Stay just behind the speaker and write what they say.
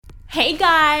Hey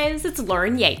guys, it's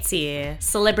Lauren Yates here,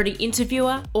 celebrity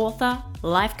interviewer, author,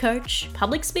 life coach,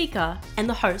 public speaker, and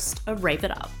the host of Rave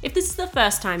It Up. If this is the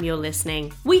first time you're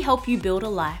listening, we help you build a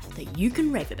life that you can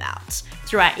rave about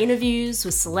through our interviews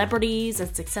with celebrities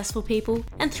and successful people,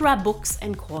 and through our books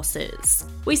and courses.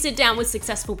 We sit down with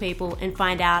successful people and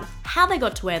find out how they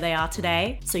got to where they are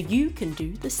today so you can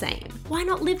do the same. Why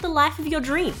not live the life of your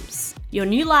dreams? Your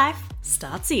new life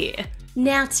starts here.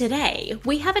 Now today,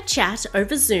 we have a chat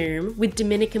over Zoom with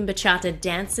Dominican Bachata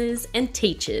dancers and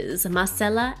teachers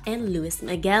Marcela and Luis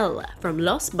Miguel from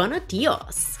Los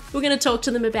Bonitillos. We're going to talk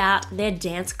to them about their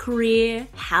dance career,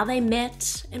 how they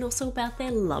met, and also about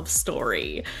their love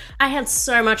story. I had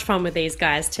so much fun with these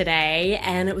guys today,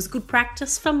 and it was good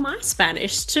practice for my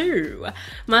Spanish too.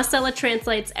 Marcela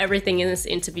translates everything in this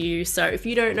interview, so if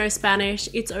you don't know Spanish,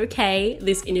 it's okay.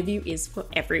 This interview is for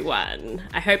everyone.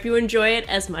 I hope you enjoy it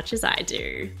as much as I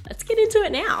do. Let's get into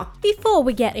it now. Before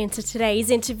we get into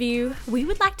today's interview, we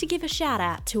would like to give a shout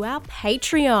out to our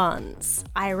Patreons,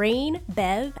 Irene,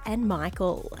 Bev, and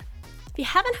Michael. If you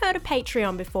haven't heard of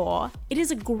Patreon before, it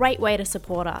is a great way to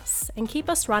support us and keep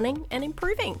us running and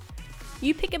improving.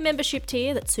 You pick a membership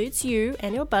tier that suits you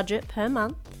and your budget per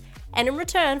month, and in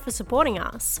return for supporting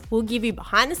us, we'll give you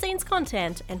behind the scenes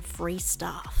content and free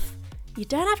stuff. You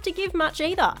don't have to give much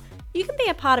either. You can be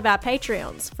a part of our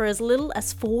Patreons for as little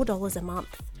as $4 a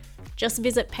month. Just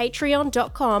visit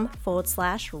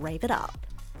patreon.com/raveitup.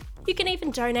 You can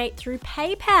even donate through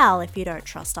PayPal if you don't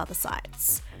trust other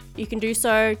sites. You can do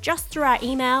so just through our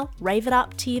email,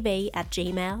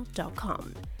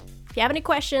 raveituptv@gmail.com. If you have any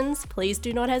questions, please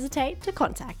do not hesitate to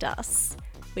contact us.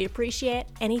 We appreciate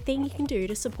anything you can do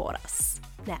to support us.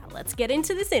 Now, let's get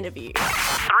into this interview.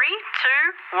 3, 2,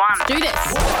 1. Let's do this.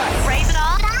 Rave it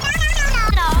up.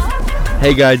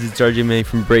 Hey guys, it's RJ May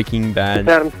from Breaking Bad.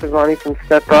 Adam Savani from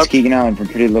Step It's Up. Keegan Allen from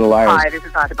Pretty Little Liars. Hi, this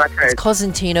is Arthur Butler.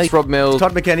 Cosentino. Rob Mills.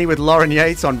 Todd McKenney with Lauren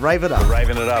Yates on Rave It Up.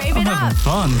 Raving it up. Rave it up.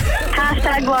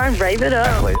 Hashtag Lauren, rave it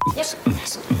up.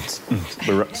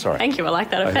 Sorry. Thank you, I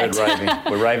like that I heard effect. raving.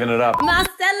 We're raving it up.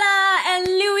 Marcela and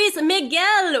Luis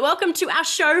Miguel, welcome to our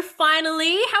show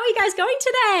finally. How are you guys going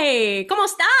today? ¿Cómo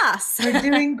estás? We're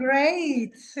doing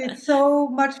great. It's so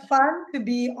much fun to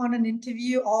be on an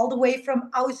interview all the way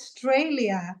from Australia.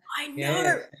 I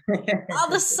know,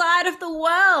 other side of the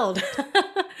world.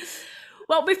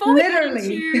 Well, before we get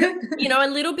Literally. into, a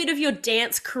little bit of your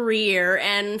dance career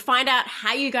and find out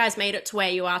how you guys made it to where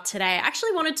you are today, I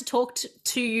actually wanted to talk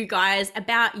to you guys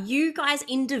about you guys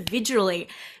individually,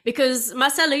 because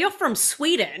Marcelo, you're from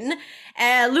Sweden,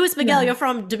 Luis Miguel, you're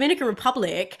from Dominican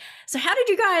Republic. So how did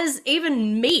you guys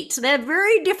even meet? They're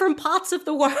very different parts of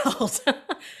the world.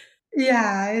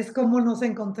 Yeah, es como nos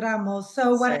encontramos.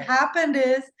 So what happened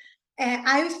is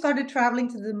I started traveling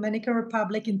to the Dominican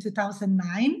Republic in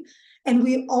 2009, and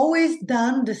we always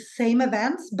done the same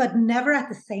events, but never at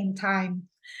the same time.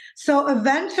 So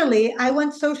eventually I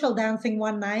went social dancing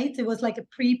one night. It was like a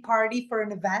pre-party for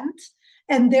an event.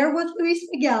 And there was Luis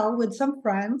Miguel with some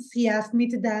friends. He asked me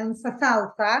to dance a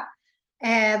salsa.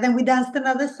 And then we danced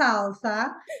another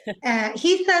salsa.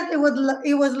 He said it was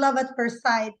love at first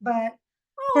sight, but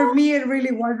for me, it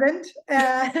really wasn't.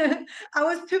 I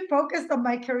was too focused on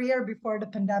my career before the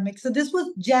pandemic. So this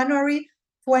was January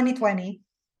 2020.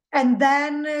 And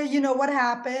then, what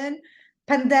happened?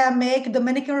 Pandemic,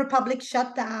 Dominican Republic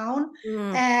shut down.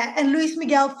 And Luis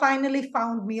Miguel finally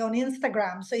found me on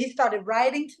Instagram. So he started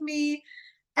writing to me.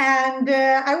 And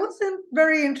I wasn't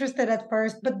very interested at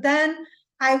first. But then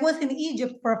I was in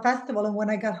Egypt for a festival. And when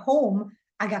I got home,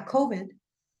 I got COVID.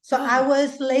 So I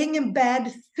was laying in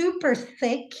bed, super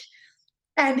sick,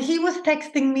 and he was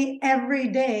texting me every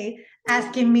day,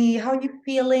 asking me, how are you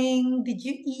feeling? Did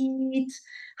you eat?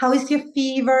 How is your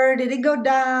fever? Did it go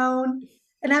down?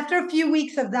 And after a few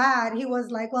weeks of that, he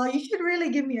was like, well, you should really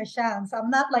give me a chance.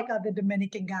 I'm not like other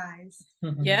Dominican guys.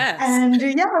 Yes. And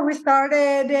we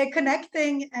started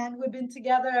connecting, and we've been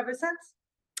together ever since.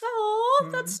 Oh,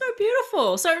 that's so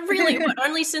beautiful. So really,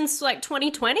 only since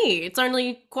 2020? It's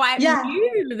only quite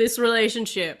new, this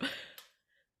relationship.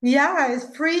 Yeah, it's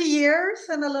 3 years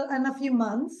and a few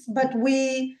months, but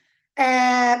we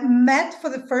met for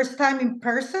the first time in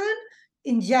person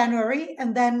in January,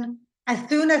 and then as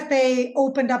soon as they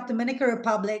opened up Dominican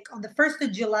Republic on the 1st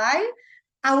of July,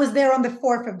 I was there on the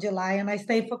 4th of July, and I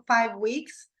stayed for 5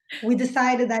 weeks. We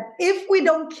decided that if we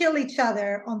don't kill each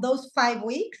other on those 5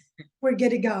 weeks, we're good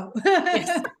to go.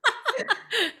 Yes.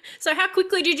 So how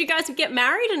quickly did you guys get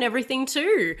married and everything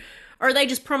too? Or are they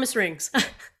just promise rings?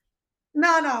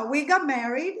 No, we got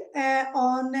married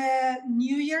on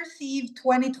New Year's Eve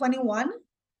 2021.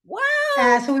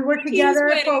 Wow. So we were together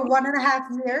for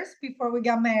 1.5 years before we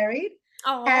got married.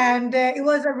 Oh, And it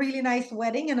was a really nice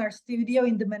wedding in our studio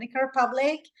in Dominican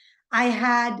Republic. I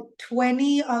had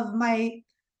 20 of my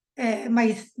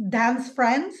dance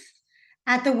friends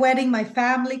at the wedding. My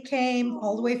family came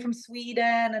all the way from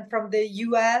Sweden and from the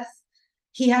US.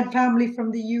 He had family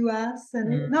from the US,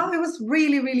 and no, it was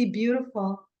really, really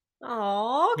beautiful.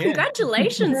 oh, Yeah.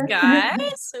 congratulations,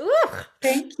 guys. Ooh,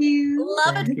 Thank you.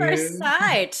 love at Thank first you.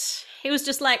 sight. He was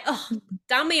just like, oh,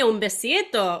 dame un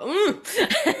besito. Mm.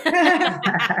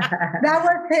 That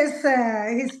was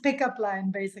his pickup line,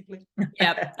 basically.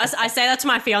 Yep. I say that to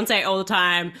my fiance all the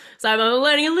time. So I'm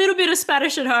learning a little bit of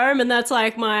Spanish at home, and that's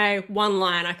like my one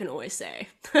line I can always say.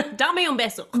 Dame un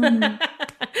beso.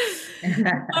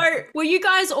 So, were you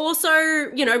guys also,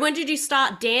 when did you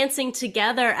start dancing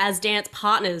together as dance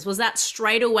partners? Was that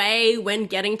straight away when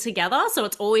getting together? So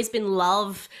it's always been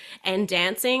love and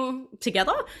dancing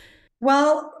together?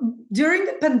 Well, during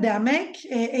the pandemic,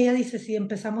 ella dice, sí,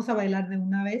 empezamos a bailar de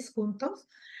una vez juntos.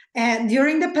 And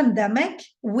during the pandemic,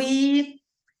 It's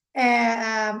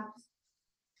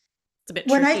a bit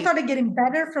when I tricky. started getting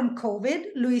better from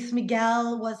COVID, Luis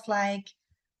Miguel was like,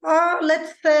 "Oh,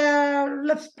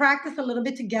 let's practice a little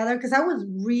bit together," because I was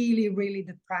really, really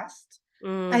depressed.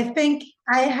 I think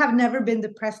I have never been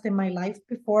depressed in my life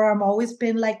before. I've always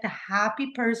been like the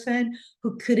happy person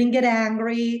who couldn't get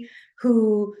angry,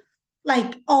 who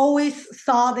like always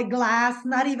saw the glass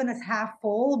not even as half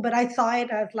full, but I saw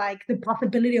it as like the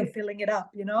possibility of filling it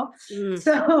up, you know?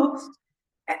 So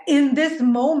in this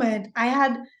moment, I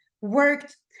had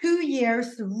worked 2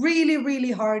 years really, really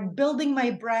hard building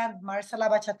my brand, Marcela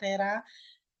Bachatera.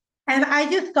 And I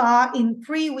just saw in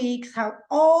 3 weeks how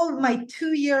all my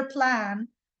 2 year plan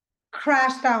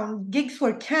crashed down. Gigs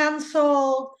were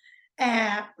canceled.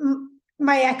 Uh,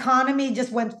 my economy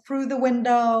just went through the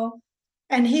window.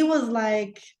 And he was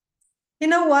like, you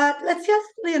know what? Let's just,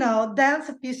 dance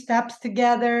a few steps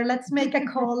together. Let's make a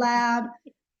collab.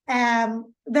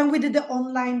 Then we did the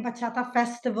online Bachata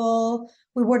festival.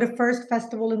 We were the first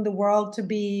festival in the world to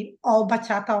be all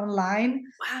Bachata online.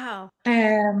 Wow.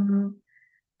 And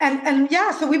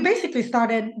yeah, so we basically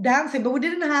started dancing, but we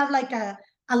didn't have like a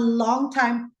long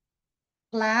time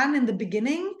plan in the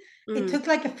beginning. It took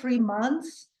like 3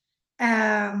 months.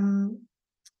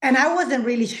 And I wasn't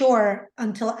really sure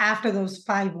until after those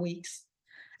 5 weeks.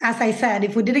 As I said,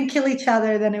 if we didn't kill each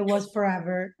other, then it was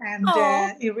forever. And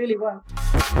it really was.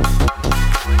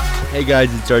 Hey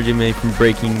guys, it's RJ May from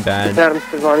Breaking Bad. Adam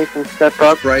Savani from Step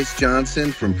Up. Bryce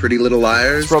Johnson from Pretty Little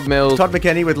Liars. Rob Mills. Todd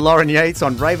McKenney with Lauren Yates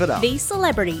on Rave It Up. These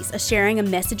celebrities are sharing a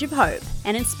message of hope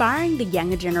and inspiring the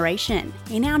younger generation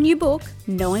in our new book,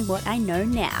 Knowing What I Know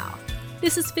Now.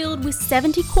 This is filled with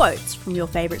 70 quotes from your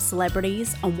favourite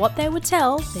celebrities on what they would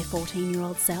tell their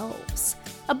 14-year-old selves.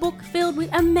 A book filled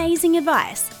with amazing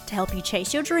advice to help you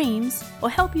chase your dreams or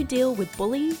help you deal with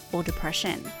bullying or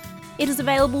depression. It is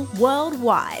available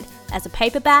worldwide as a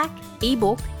paperback,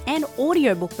 ebook, and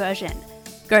audiobook version.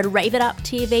 Go to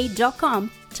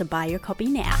raveituptv.com to buy your copy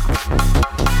now.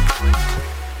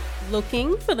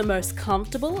 Looking for the most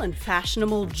comfortable and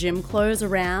fashionable gym clothes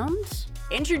around?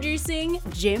 Introducing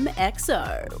Gym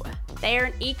XO. They are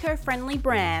an eco-friendly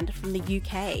brand from the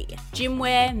UK.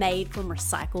 Gymwear made from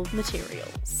recycled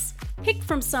materials. Pick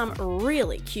from some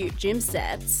really cute gym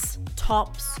sets,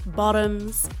 tops,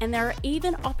 bottoms, and there are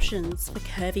even options for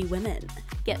curvy women.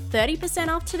 Get 30%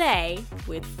 off today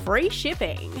with free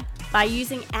shipping by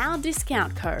using our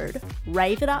discount code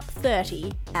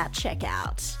RAVEITUP30 at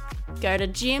checkout. Go to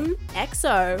gymexo.co.uk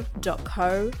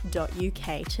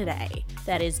today.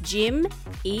 That is gymexo.co.uk.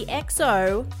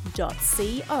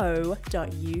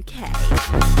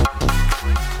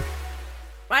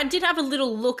 I did have a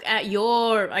little look at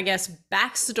your,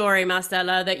 backstory,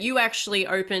 Marcela, that you actually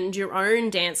opened your own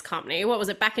dance company. What was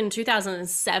it, back in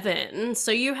 2007?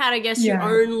 So you had, your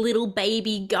own little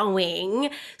baby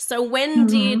going. So when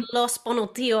did Los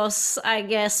Bonitillos,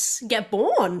 get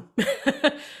born?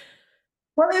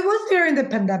 Well, it was during the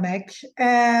pandemic.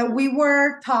 We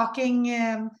were talking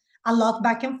a lot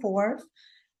back and forth.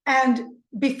 And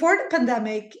before the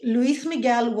pandemic, Luis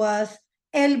Miguel was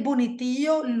El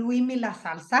Bonitillo Luis Mi La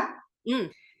Salsa.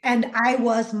 And I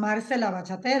was Marcela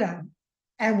Bachatera.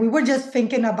 And we were just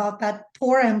thinking about that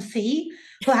poor MC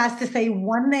who has to say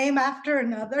one name after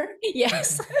another.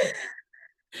 Yes.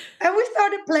 And we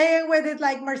started playing with it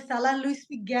like Marcela and Luis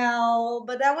Miguel,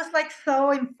 but that was like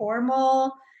so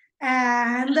informal.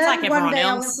 And then like one day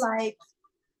else. I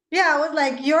was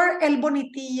like, you're El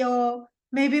Bonitillo.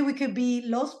 Maybe we could be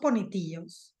Los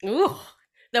Bonitillos. Ooh,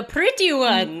 the pretty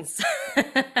ones.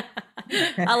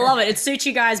 I love it. It suits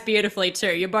you guys beautifully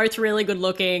too. You're both really good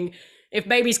looking. If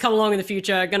babies come along in the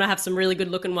future, gonna have some really good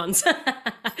looking ones.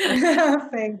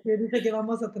 Thank you. Dice que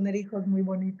vamos a tener hijos muy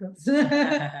bonitos.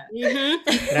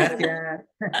 Gracias.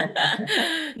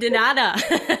 De nada.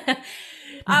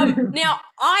 Now,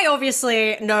 I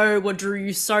obviously know what drew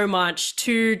you so much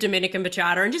to Dominican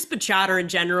bachata and just bachata in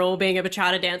general, being a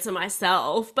bachata dancer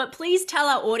myself. But please tell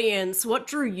our audience what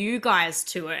drew you guys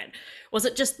to it. Was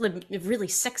it just the really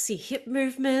sexy hip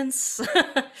movements?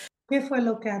 ¿Qué fue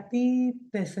lo que a ti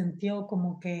te sentió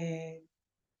como que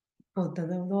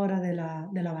poseedora de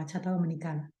la bachata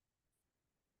dominicana?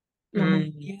 Los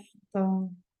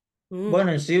movimientos.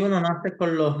 Bueno, en sí uno nace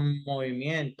con los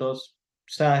movimientos,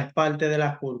 o sea, es parte de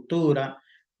la cultura.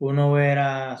 Uno ver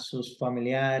a sus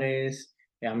familiares,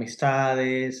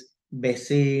 amistades,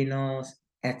 vecinos,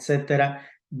 etcétera,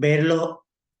 verlo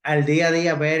al día a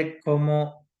día, ver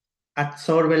cómo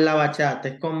absorben la bachata.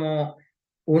 Es como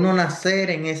uno nacer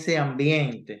en ese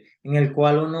ambiente en el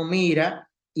cual uno mira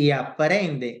y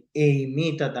aprende e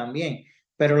imita también.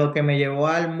 Pero lo que me llevó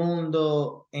al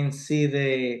mundo en sí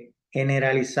de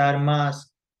generalizar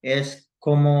más es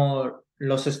como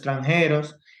los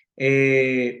extranjeros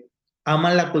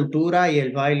aman la cultura y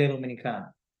el baile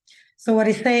dominicano. So what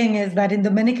he's saying is that in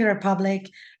Dominican Republic,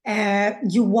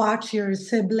 you watch your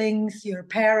siblings, your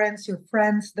parents, your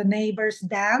friends, the neighbors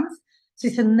dance. So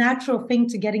it's a natural thing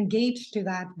to get engaged to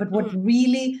that. But what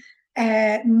really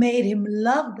made him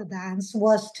love the dance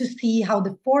was to see how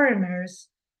the foreigners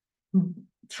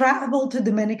travel to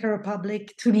Dominican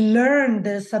Republic to learn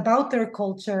this about their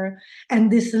culture, and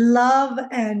this love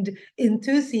and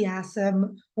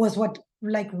enthusiasm was what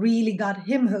like really got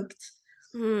him hooked.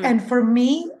 And for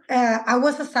me, I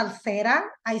was a salsera.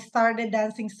 I started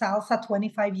dancing salsa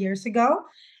 25 years ago.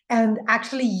 And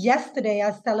actually, yesterday,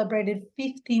 I celebrated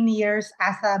 15 years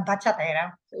as a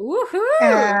bachatera.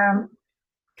 Woohoo!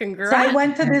 Congrats. So I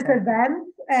went to this event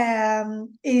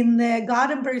in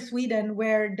Gothenburg, Sweden,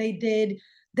 where they did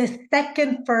the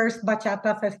second first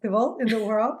bachata festival in the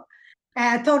world.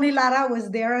 Tony Lara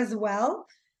was there as well.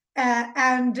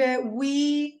 And there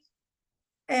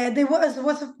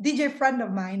was a DJ friend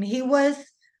of mine. He was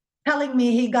telling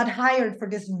me he got hired for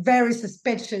this very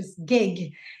suspicious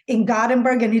gig in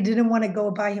Gothenburg, and he didn't want to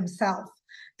go by himself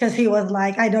because he was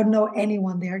like, I don't know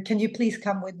anyone there. Can you please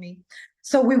come with me?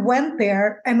 So we went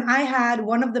there, and I had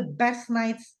one of the best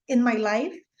nights in my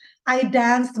life. I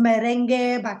danced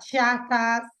merengue,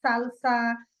 bachata,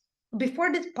 salsa.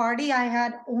 Before this party, I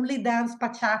had only danced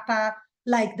bachata,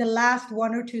 like the last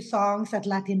one or two songs at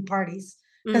Latin parties,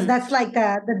 because that's like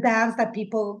the dance that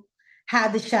people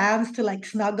had the chance to like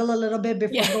snuggle a little bit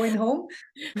before going home.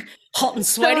 Hot and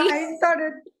sweaty. So I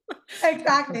started,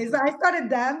 exactly. So I started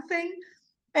dancing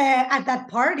at that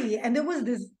party, and there was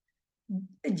this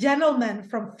gentleman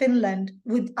from Finland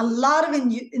with a lot of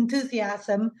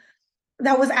enthusiasm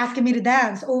that was asking me to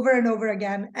dance over and over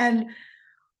again. And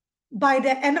by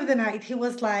the end of the night, he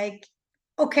was like,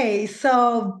 okay,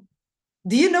 so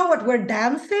do you know what we're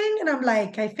dancing? And I'm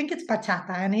like, I think it's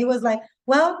bachata. And he was like,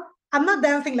 well, I'm not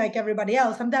dancing like everybody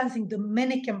else. I'm dancing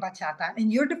Dominican bachata.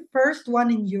 And you're the first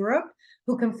one in Europe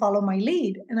who can follow my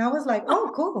lead. And I was like,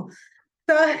 oh, cool.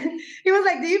 So he was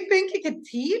like, do you think you could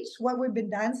teach what we've been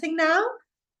dancing now?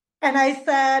 And I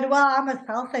said, well, I'm a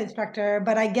salsa instructor,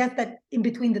 but I guess that in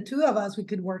between the two of us, we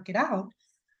could work it out.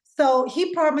 So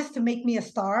he promised to make me a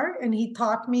star, and he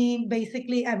taught me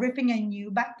basically everything I knew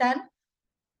back then.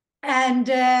 And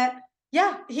I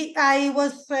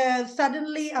was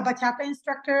suddenly a bachata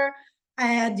instructor.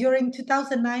 During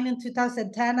 2009 and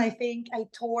 2010, I think I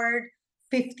toured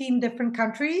 15 different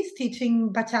countries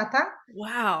teaching bachata.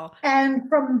 Wow. And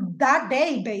from that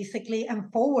day, basically,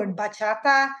 and forward,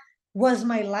 bachata was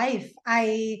my life.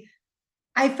 I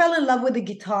fell in love with the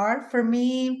guitar. For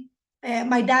me,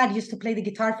 my dad used to play the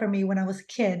guitar for me when I was a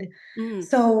kid.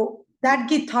 So that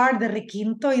guitar, the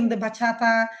requinto in the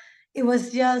bachata, it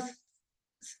was just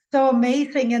so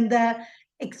amazing, and the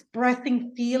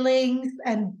expressing feelings,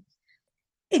 and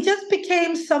it just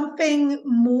became something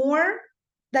more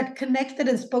that connected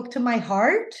and spoke to my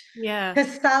heart. Yeah.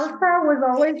 Because salsa was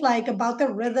always like about the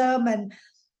rhythm, and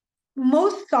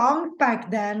most songs back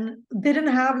then didn't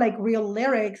have like real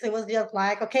lyrics. It was just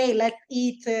like, okay, let's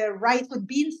eat rice with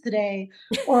beans today,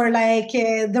 or like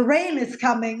the rain is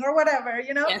coming, or whatever,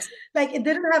 you know. Yes. Like it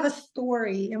didn't have a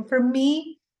story. And for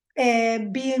me,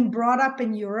 being brought up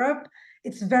in Europe,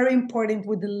 it's very important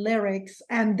with the lyrics,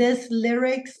 and this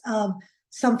lyrics of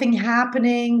something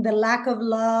happening, the lack of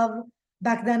love.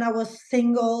 Back then I was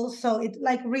single, so it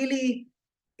like really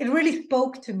it really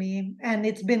spoke to me, and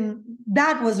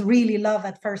that was really love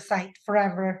at first sight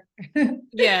forever.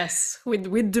 Yes,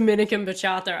 with Dominican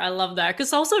bachata, I love that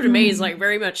because salsa to me is like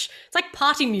very much, it's like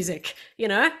party music, you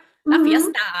know, a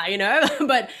fiesta, you know.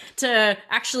 But to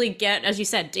actually get, as you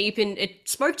said, deep in, it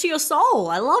spoke to your soul.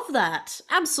 I love that,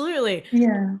 absolutely.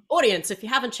 Yeah. Audience, if you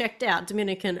haven't checked out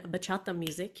Dominican bachata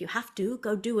music, you have to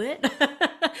go do it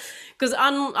because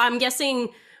I'm guessing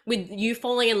with you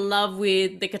falling in love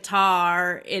with the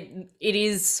guitar, it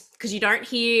is because you don't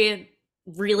hear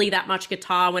really that much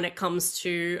guitar when it comes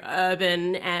to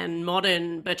urban and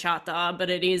modern bachata,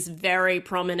 but it is very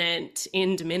prominent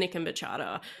in Dominican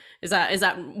bachata. Is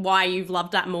that why you've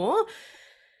loved that more?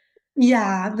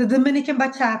 Yeah, the Dominican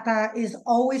bachata is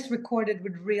always recorded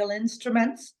with real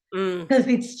instruments because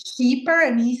it's cheaper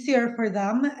and easier for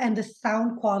them, and the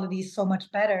sound quality is so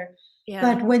much better. Yeah.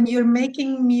 But when you're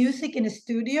making music in a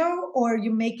studio or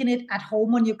you're making it at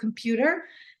home on your computer,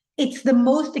 it's the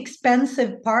most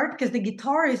expensive part because the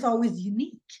guitar is always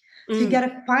unique. So you got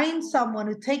to find someone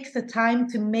who takes the time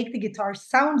to make the guitar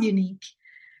sound unique.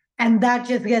 And that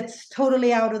just gets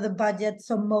totally out of the budget.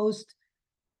 So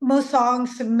most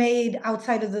songs made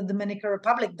outside of the Dominican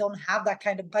Republic don't have that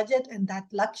kind of budget and that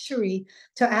luxury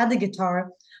to add the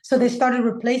guitar. So they started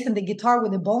replacing the guitar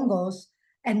with the bongos.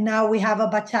 And now we have a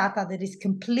bachata that is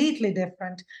completely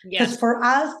different. Because for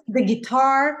us, the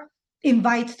guitar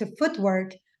invites the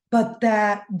footwork, but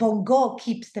the bongo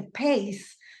keeps the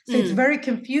pace. So it's very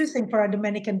confusing for a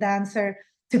Dominican dancer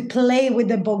to play with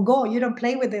the bongo. You don't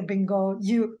play with the bongo,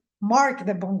 you mark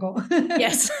the bongo.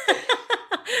 Yes.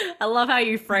 I love how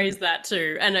you phrase that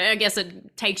too. And I guess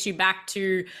it takes you back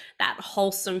to that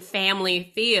wholesome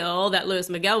family feel that Luis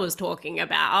Miguel was talking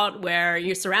about, where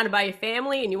you're surrounded by your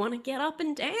family and you want to get up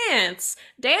and dance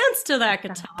to that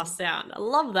guitar sound. I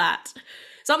love that.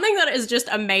 Something that has just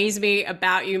amazed me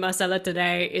about you, Marcela,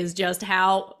 today is just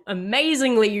how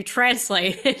amazingly you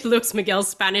translated Luis Miguel's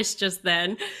Spanish just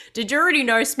then. Did you already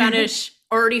know Spanish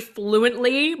already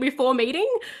fluently before meeting?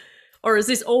 Or has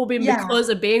this all been because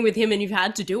of being with him and you've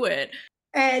had to do it?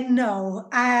 No,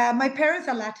 my parents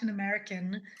are Latin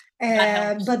American,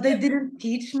 but they didn't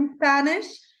teach me Spanish.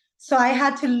 So I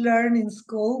had to learn in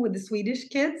school with the Swedish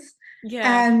kids.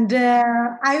 Yeah. And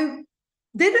I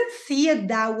didn't see it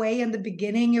that way in the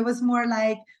beginning. It was more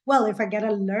like, well, if I got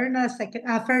to learn a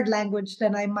third language,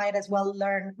 then I might as well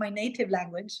learn my native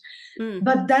language.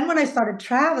 But then when I started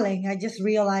traveling, I just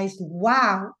realized,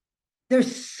 wow,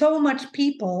 there's so much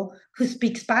people who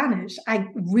speak Spanish. I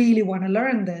really want to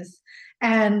learn this.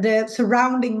 And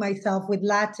surrounding myself with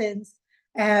Latins,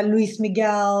 Luis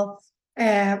Miguel,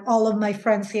 all of my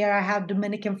friends here. I have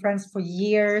Dominican friends for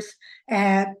years,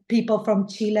 people from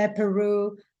Chile,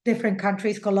 Peru, different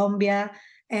countries, Colombia.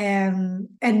 And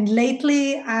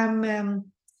lately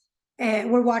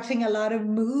we're watching a lot of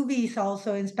movies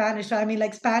also in Spanish. I mean,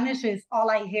 like Spanish is all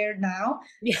I hear now.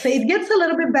 Yeah. So it gets a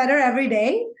little bit better every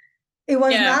day. It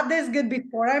was not this good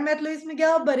before I met Luis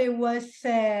Miguel, but it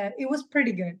was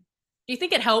pretty good. Do you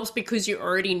think it helps because you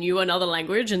already knew another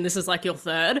language and this is like your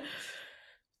third?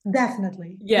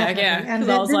 Definitely. Yeah.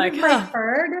 And I was like, my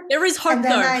third. There is hope. And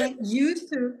then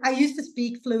I used to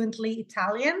speak fluently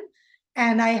Italian,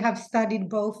 and I have studied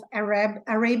both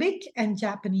Arabic and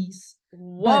Japanese.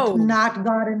 Whoa. But not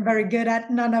gotten very good at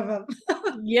none of them.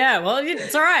 Yeah, well,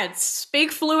 it's all right.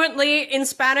 Speak fluently in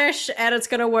Spanish and it's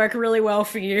going to work really well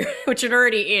for you, which it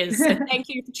already is. So thank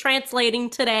you for translating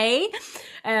today.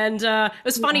 And it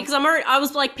was funny because I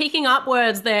was like picking up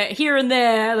words there, here and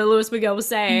there that Luis Miguel was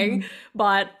saying,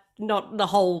 but not the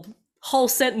whole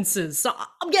sentences. So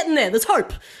I'm getting there. There's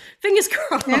hope. Fingers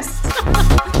crossed. Yes.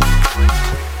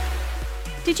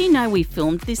 Did you know we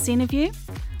filmed this interview?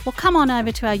 Well, come on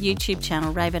over to our YouTube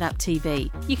channel, Rave It Up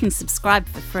TV. You can subscribe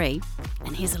for free.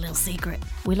 And here's a little secret.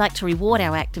 We like to reward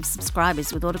our active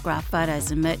subscribers with autographed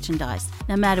photos and merchandise,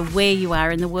 no matter where you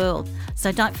are in the world.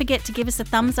 So don't forget to give us a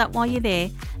thumbs up while you're there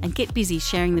and get busy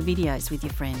sharing the videos with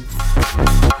your friends.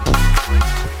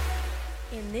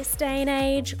 In this day and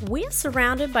age, we're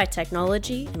surrounded by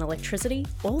technology and electricity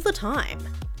all the time,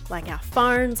 like our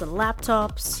phones and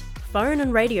laptops, phone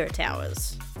and radio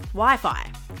towers,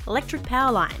 Wi-Fi, electric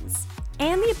power lines,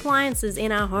 and the appliances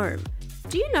in our home.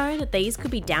 Do you know that these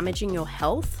could be damaging your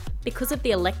health because of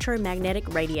the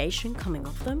electromagnetic radiation coming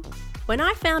off them? When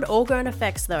I found Orgone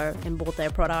Effects though and bought their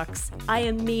products, I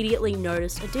immediately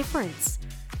noticed a difference.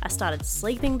 I started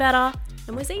sleeping better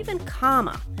and was even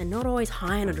calmer and not always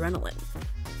high on adrenaline.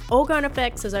 Orgone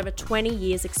Effects has over 20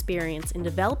 years experience in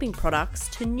developing products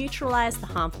to neutralize the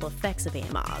harmful effects of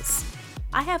EMRs.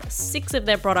 I have 6 of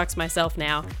their products myself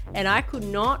now, and I could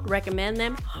not recommend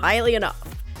them highly enough.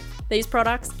 These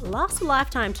products last a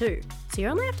lifetime too, so you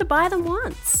only have to buy them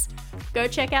once. Go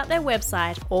check out their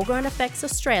website,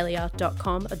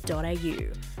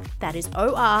 organeeffectsaustralia.com.au. That is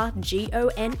ORGONE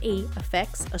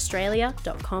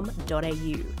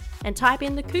effectsaustralia.com.au. And type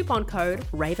in the coupon code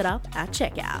RAVEITUP at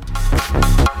checkout.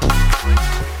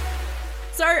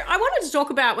 So I wanted to talk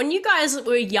about when you guys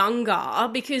were younger,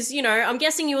 because, you know, I'm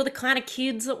guessing you were the kind of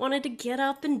kids that wanted to get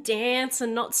up and dance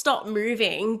and not stop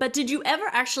moving. But did you ever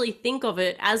actually think of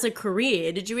it as a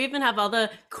career? Did you even have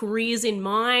other careers in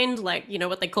mind? Like, you know,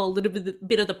 what they call a little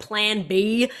bit of the plan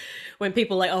B when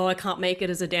people are like, oh, I can't make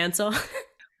it as a dancer.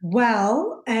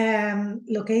 Well,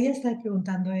 lo que ella está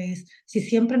preguntando es si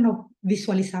siempre nos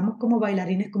visualizamos como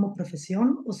bailarines como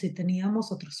profesión o si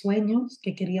teníamos otros sueños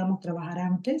que queríamos trabajar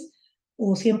antes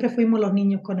o siempre fuimos los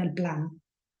niños con el plan.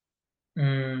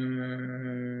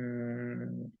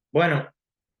 Bueno,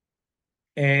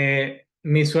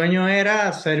 mi sueño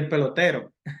era ser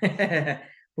pelotero,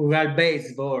 jugar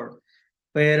béisbol,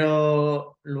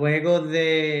 pero luego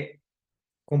de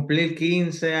cumplir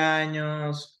 15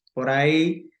 años, por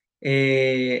ahí,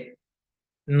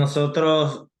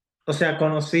 nosotros, o sea,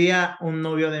 conocía un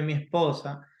novio de mi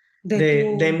esposa,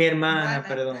 de mi hermana,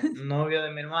 perdón, un novio de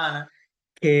mi hermana,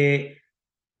 que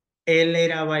él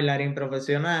era bailarín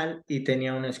profesional y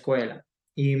tenía una escuela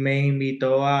y me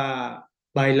invitó a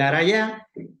bailar allá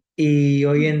y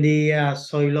hoy en día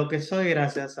soy lo que soy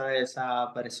gracias a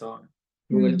esa persona.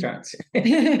 Google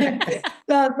Translate.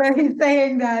 So he's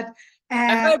saying that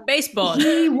I heard baseball.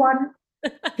 he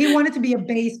wanted to be a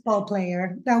baseball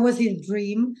player. That was his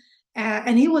dream.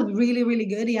 And he was really, really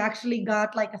good. He actually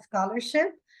got like a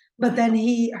scholarship, but then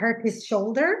he hurt his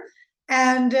shoulder.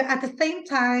 And at the same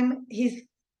time, his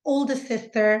oldest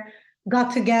sister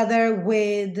got together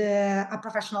with a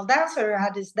professional dancer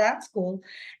at his dance school,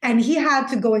 and he had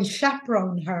to go and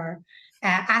chaperone her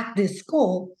at this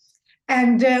school.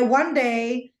 And one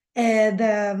day,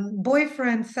 the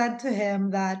boyfriend said to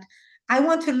him that, I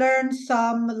want to learn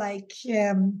some, like,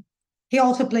 he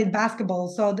also played basketball,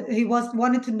 so he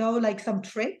wanted to know like some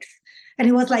tricks. And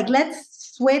he was like,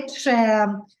 let's switch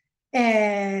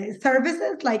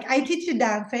services. Like, I teach you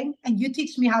dancing and you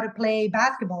teach me how to play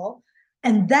basketball.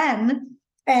 And then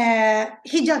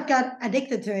he just got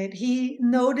addicted to it. He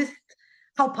noticed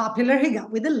how popular he got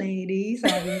with the ladies,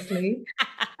 obviously.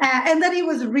 And then he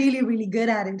was really, really good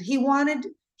at it. He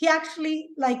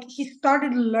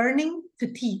started learning to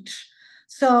teach.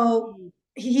 So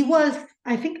he was,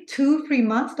 I think, 2-3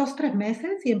 months, 2-3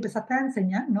 meses, y empezaste a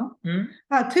enseñar, ¿no?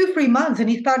 2-3 months, and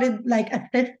he started like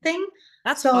assisting.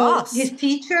 That's so fast. His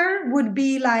teacher would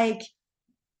be like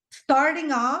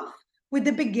starting off with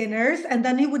the beginners, and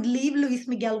then he would leave Luis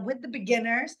Miguel with the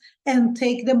beginners and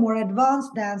take the more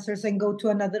advanced dancers and go to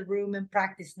another room and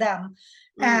practice them.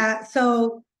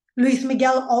 So Luis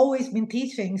Miguel always been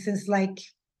teaching since like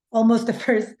almost the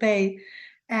first day,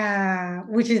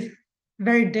 which is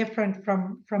very different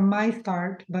from my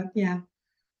start, but yeah.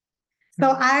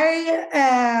 So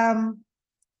I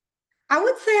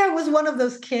would say I was one of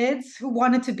those kids who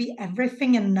wanted to be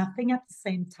everything and nothing at the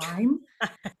same time.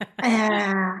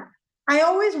 I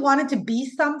always wanted to be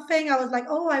something. I was like,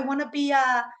 oh, I want to be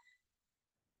a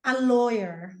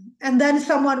lawyer. And then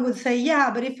someone would say,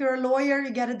 yeah, but if you're a lawyer, you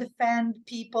got to defend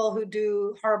people who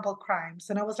do horrible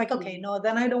crimes. And I was like, okay, no,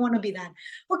 then I don't want to be that.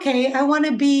 Okay, I want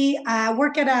to be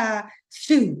work at a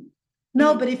zoo.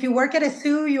 No, but if you work at a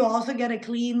zoo, you also get to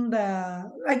clean the,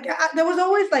 like, there was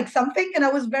always like something, and I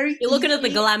was very You're looking at the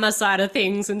glamour side of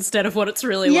things instead of what it's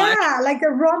really like. Yeah, like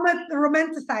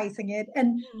romanticizing it.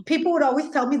 And people would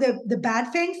always tell me the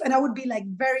bad things, and I would be like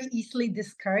very easily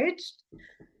discouraged.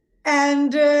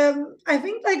 And I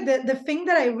think like the thing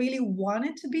that I really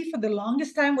wanted to be for the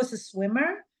longest time was a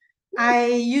swimmer. I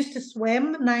used to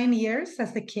swim 9 years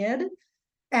as a kid,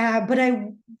 but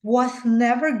I was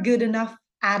never good enough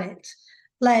at it.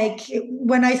 Like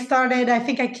when I started, I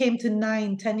think I came to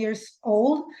 9-10 years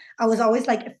old. I was always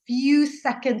like a few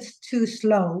seconds too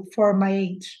slow for my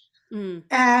age.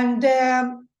 And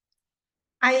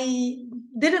I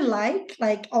didn't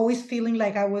like always feeling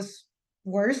like I was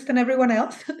worse than everyone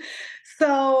else.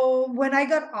 So when I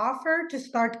got offered to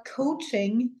start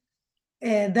coaching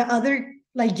the other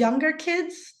like younger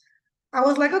kids, I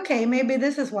was like, okay, maybe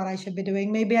this is what I should be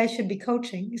doing. Maybe I should be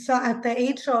coaching. So at the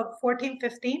age of 14,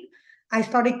 15, I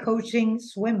started coaching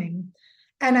swimming.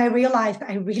 And I realized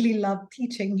I really love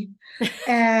teaching.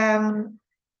 And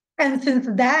since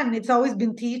then, it's always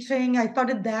been teaching. I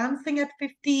started dancing at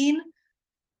 15.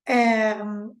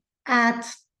 At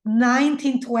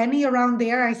 19, 20, around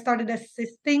there, I started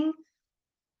assisting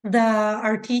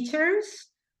our teachers.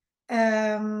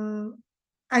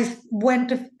 I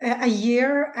went a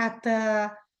year at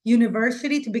the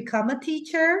university to become a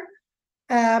teacher,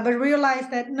 but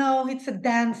realized that no, it's a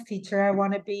dance teacher I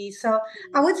want to be. So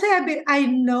I would say I've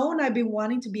been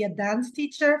wanting to be a dance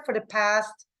teacher for the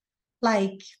past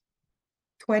like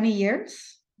 20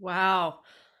 years. Wow.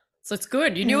 So it's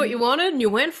good. You knew what Mm. you wanted and you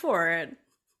went for it.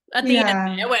 At the Yeah.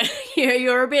 end,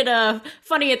 you're a bit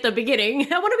funny at the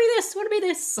beginning. I want to be this. Want to be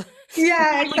this.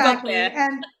 Yeah, Finally got exactly. there.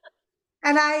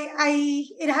 And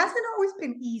it hasn't always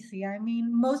been easy. I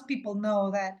mean, most people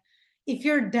know that if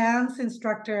you're a dance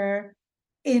instructor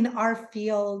in our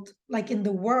field, like in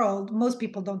the world, most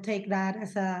people don't take that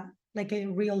as a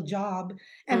real job.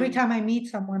 Every Mm. time I meet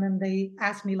someone and they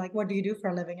ask me like, what do you do for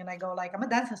a living? And I go like, I'm a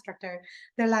dance instructor.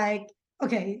 They're like,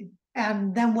 okay,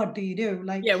 and then what do you do?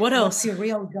 Like, Yeah, what what's else? your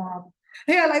real job?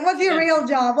 Yeah, like what's your Yeah. real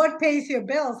job? What pays your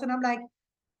bills? And I'm like,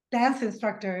 dance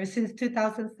instructor since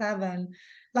 2007.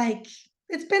 Like,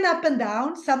 it's been up and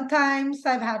down. Sometimes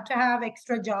I've had to have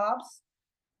extra jobs,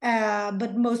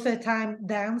 but most of the time,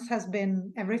 dance has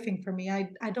been everything for me.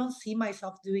 I don't see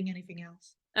myself doing anything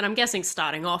else. And I'm guessing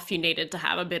starting off, you needed to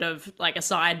have a bit of like a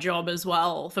side job as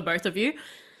well for both of you.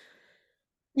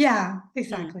 Yeah, Mm.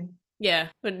 exactly. Yeah.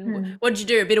 Mm. What did you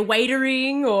do? A bit of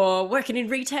waitering or working in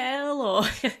retail or?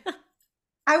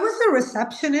 I was a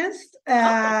receptionist,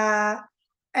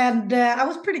 and I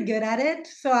was pretty good at it.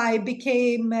 So I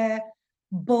became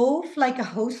both like a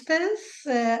hostess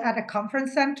at a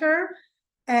conference center,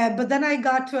 but then I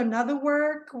got to another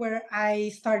work where I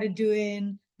started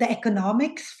doing the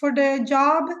economics for the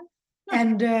job,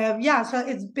 and yeah, so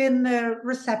it's been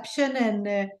reception and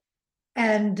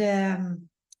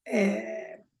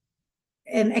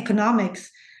en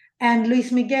economics. And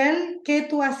Luis Miguel, ¿qué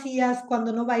tú hacías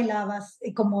cuando no bailabas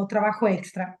como trabajo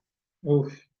extra?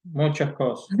 Uf, muchas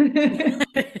cosas.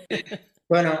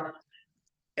 Bueno,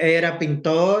 era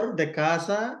pintor de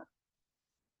casa,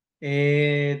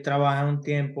 trabajé un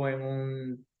tiempo en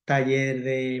un taller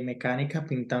de mecánica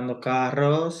pintando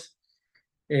carros,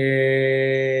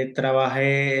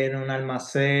 trabajé en un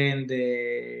almacén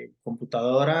de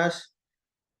computadoras,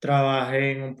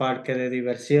 trabajé en un parque de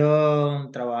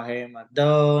diversión, trabajé en En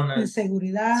McDonald's,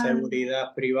 seguridad,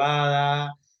 seguridad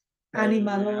privada,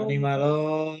 animador.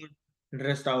 animador,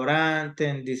 restaurante,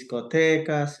 en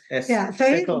discotecas, eso, Yeah, so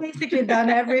de he's todo. basically done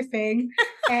everything.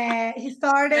 He I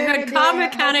started heard car helping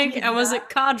mechanic his and was dad. it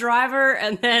car driver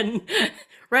and then Yeah,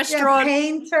 restaurant.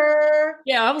 painter.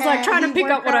 Yeah, I was like trying to He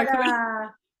pick up worked what I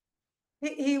at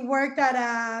could. he worked at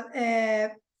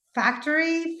a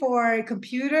factory for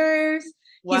computers.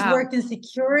 He's Wow. worked in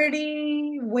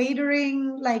security,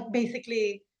 waitering, like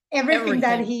basically everything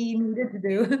that Everything. he needed to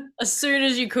do. As soon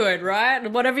as you could, right?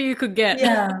 Whatever you could get.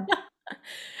 Yeah,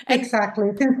 And exactly.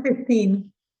 Since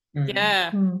 15.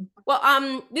 yeah. Hmm.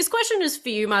 Well, this question is for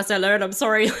you, Marcelo, and I'm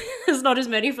sorry there's not as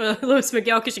many for Luis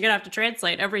Miguel because you're gonna have to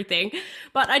translate everything.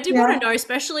 But I did want Yeah. to know,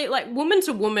 especially like woman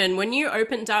to woman, when you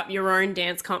opened up your own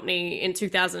dance company in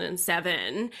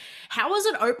 2007, how was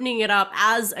it opening it up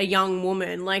as a young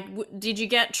woman? Like, did you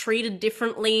get treated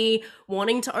differently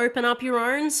wanting to open up your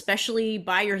own, especially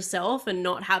by yourself and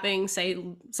not having, say,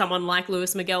 someone like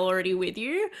Luis Miguel already with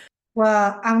you?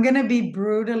 Well, I'm gonna be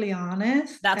brutally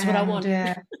honest, That's what I and want.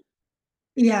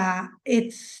 yeah,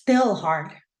 it's still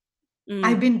hard.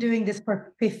 I've Mm. been doing this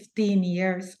for 15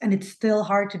 years, and it's still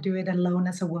hard to do it alone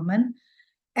as a woman.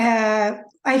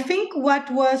 I think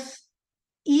what was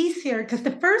easier, because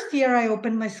the first year I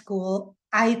opened my school,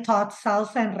 I taught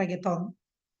salsa and reggaeton.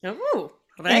 Oh,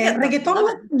 reggaeton. Reggaeton Love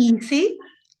was it. easy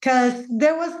because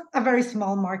there was a very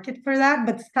small market for that,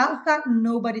 but salsa,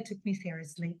 nobody took me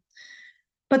seriously.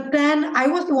 But then I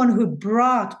was the one who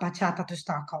brought bachata to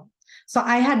Stockholm. So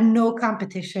I had no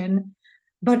competition.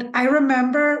 But I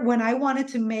remember when I wanted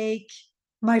to make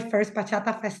my first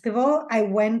bachata festival, I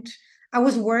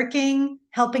was working,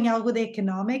 helping out with the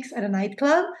economics at a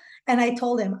nightclub. And I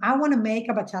told him, I want to make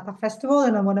a bachata festival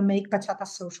and I want to make bachata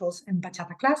socials and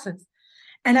bachata classes.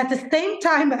 And at the same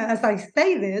time as I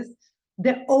say this,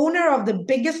 the owner of the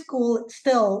biggest school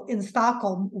still in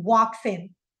Stockholm walks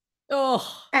in. Oh,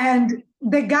 And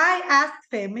the guy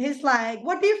asked him, he's like,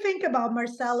 what do you think about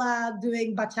Marcela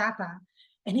doing bachata?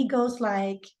 And he goes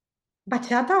like,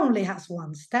 bachata only has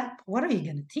one step. What are you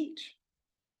going to teach?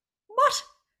 what?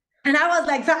 And I was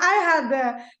like, so I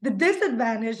had the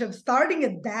disadvantage of starting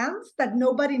a dance that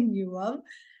nobody knew of.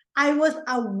 I was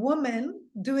a woman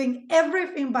doing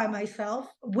everything by myself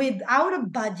without a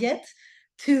budget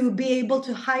to be able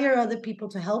to hire other people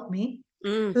to help me.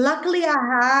 Mm. Luckily, I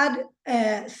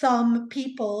had some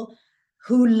people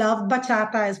who loved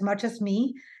bachata as much as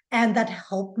me and that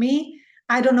helped me.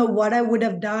 I don't know what I would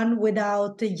have done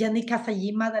without Jenny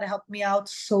Kasajima that helped me out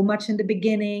so much in the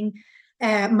beginning.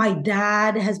 My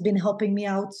dad has been helping me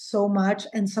out so much,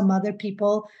 and some other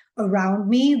people around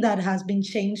me that has been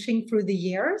changing through the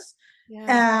years.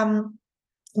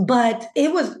 But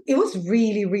it was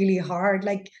really, really hard.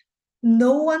 Like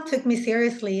no one took me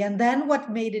seriously. And then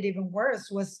what made it even worse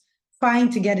was trying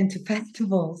to get into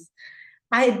festivals.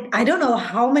 I don't know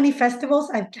how many festivals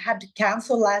I've had to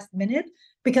cancel last minute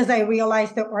because I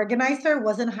realized the organizer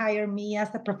wasn't hire me as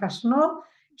a professional.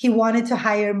 He wanted to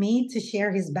hire me to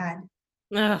share his bed.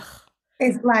 Ugh.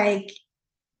 It's like,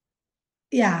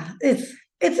 yeah,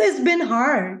 it's been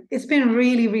hard. It's been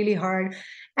really, really hard.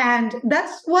 And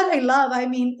that's what I love. I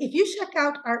mean, if you check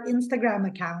out our Instagram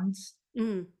accounts,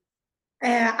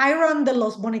 I run the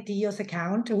Los Bonitillos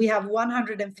account. We have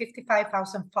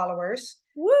 155,000 followers.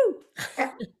 Woo!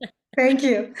 Thank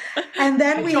you. And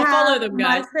then we Sure, follow have them,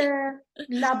 guys. Marce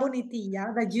La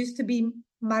Bonitilla, that used to be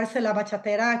Marce La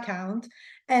Bachatera account,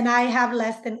 and I have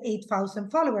less than 8,000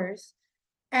 followers.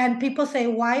 And people say,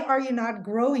 why are you not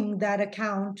growing that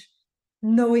account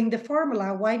knowing the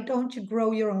formula? Why don't you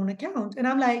grow your own account? And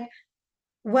I'm like,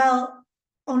 well,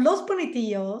 on Los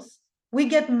Bonitillos, we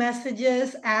get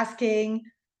messages asking,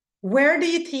 where do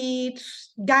you teach?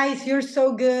 Guys, you're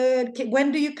so good.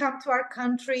 When do you come to our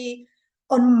country?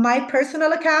 On my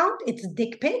personal account, it's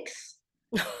dick pics.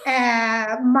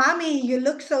 Mommy, you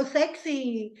look so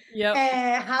sexy. Yep.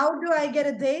 How do I get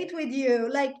a date with you?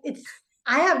 Like,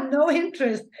 I have no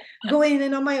interest going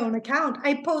in on my own account.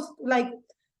 I post like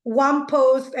one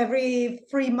post every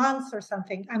 3 months or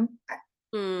something.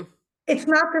 It's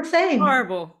not the same.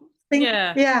 Horrible.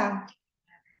 Yeah.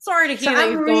 Sorry to hear that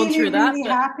I'm you've really, gone through that. really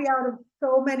happy out of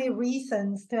so many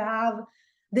reasons to have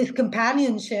this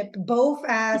companionship, both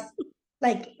as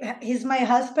like he's my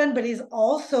husband, but he's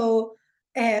also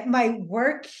my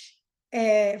work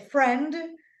friend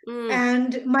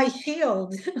and my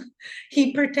shield.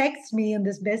 He protects me in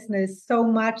this business so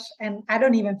much, and I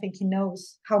don't even think he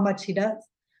knows how much he does.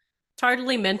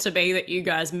 Totally meant to be that you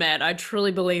guys met. I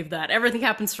truly believe that. Everything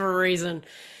happens for a reason.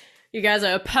 You guys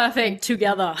are perfect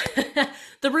together.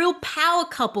 The real power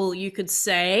couple, you could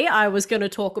say. I was going to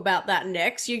talk about that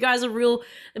next. You guys are real,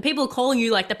 and people are calling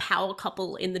you like the power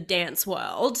couple in the dance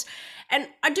world. And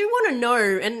I do want to know,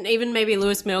 and even maybe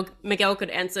Luis Miguel could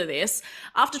answer this,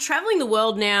 after traveling the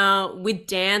world now with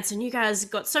dance, and you guys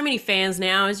got so many fans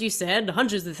now, as you said,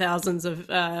 hundreds of thousands of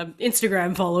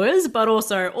Instagram followers, but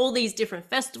also all these different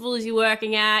festivals you're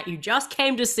working at. You just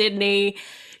came to Sydney.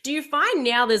 Do you find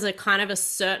now there's a kind of a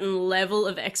certain level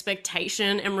of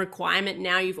expectation and requirement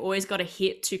now you've always got to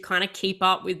hit to kind of keep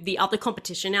up with the other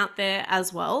competition out there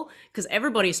as well? Because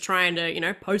everybody's trying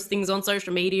to, post things on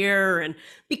social media and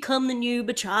become the new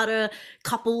bachata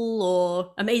couple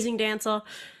or amazing dancer.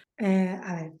 A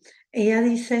ver, ella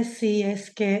dice si es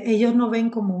que ellos no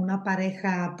ven como una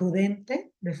pareja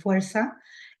prudente, de fuerza,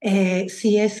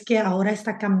 si es que ahora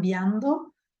está cambiando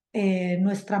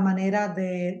nuestra manera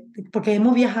porque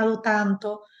hemos viajado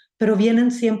tanto, pero vienen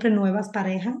siempre nuevas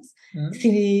parejas.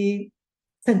 Si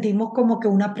sentimos como que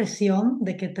una presión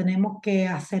de que tenemos que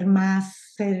hacer más.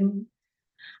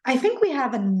 I think we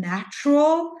have a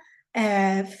natural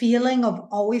feeling of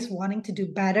always wanting to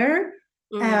do better.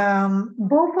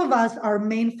 Both of us, our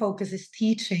main focus is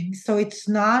teaching. So it's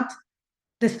not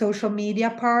the social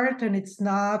media part, and it's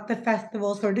not the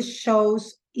festivals or the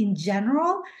shows in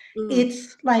general.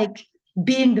 It's like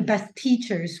being the best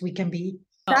teachers we can be.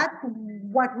 That's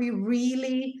what we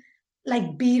really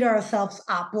like beat ourselves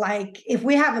up. Like if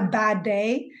we have a bad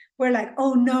day, we're like,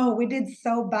 oh no, we did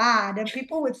so bad. And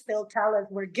people would still tell us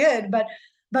we're good, but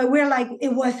we're like,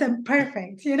 it wasn't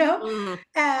perfect,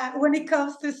 When it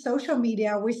comes to social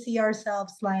media, we see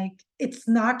ourselves like it's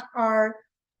not our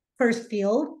first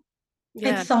field.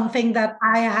 Yeah. It's something that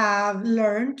I have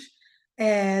learned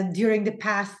during the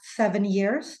past 7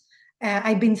 years.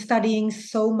 I've been studying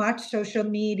so much social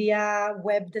media,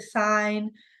 web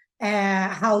design,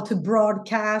 how to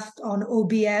broadcast on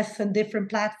OBS and different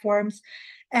platforms.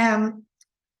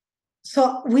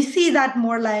 So we see that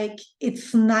more like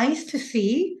it's nice to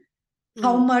see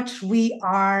how much we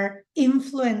are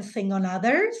influencing on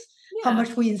others, how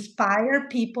much we inspire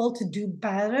people to do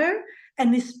better,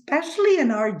 and especially in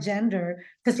our gender.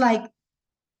 Because like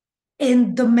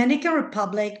in Dominican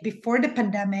Republic before the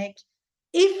pandemic,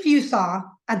 if you saw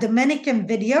a Dominican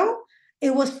video,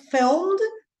 it was filmed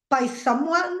by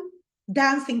someone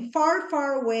dancing far,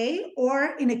 far away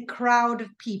or in a crowd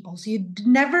of people. So you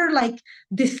never like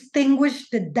distinguish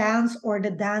the dance or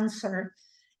the dancer.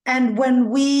 And when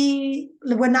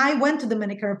I went to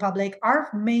Dominican Republic, our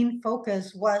main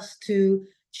focus was to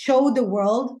show the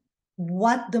world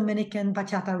what Dominican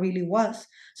bachata really was.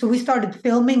 So we started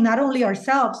filming not only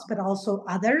ourselves, but also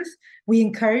others. We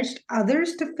encouraged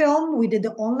others to film. We did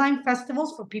the online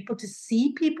festivals for people to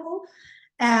see people.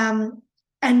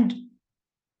 And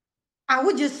I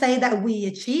would just say that we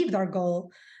achieved our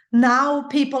goal. Now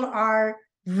people are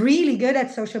really good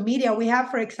at social media. We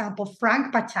have, for example,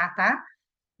 Frank Bachata,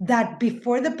 that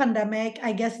before the pandemic,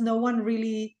 I guess no one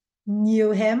really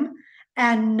knew him.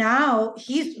 And now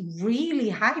he's really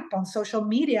hyped on social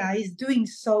media. He's doing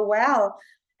so well.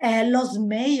 Los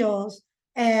Mayos,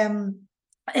 El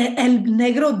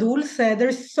Negro Dulce.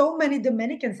 There's so many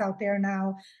Dominicans out there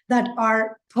now that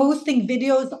are posting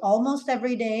videos almost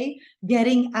every day,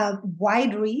 getting a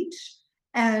wide reach.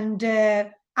 And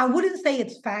I wouldn't say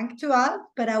it's thanks to us,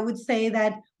 but I would say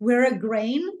that we're a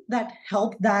grain that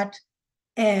helped that,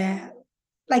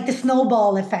 like the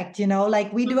snowball effect,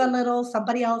 like we do a little,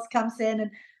 somebody else comes in,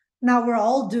 and now we're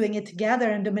all doing it together,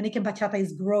 and Dominican bachata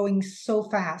is growing so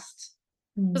fast.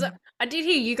 I did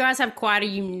hear you guys have quite a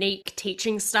unique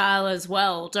teaching style as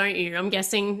well, don't you? I'm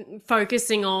guessing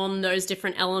focusing on those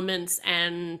different elements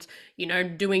and,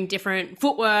 doing different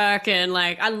footwork, and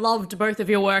I loved both of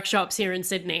your workshops here in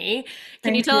Sydney.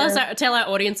 Can you tell our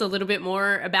audience a little bit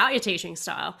more about your teaching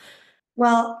style?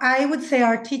 Well, I would say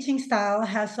our teaching style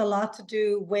has a lot to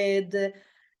do with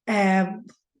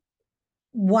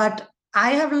what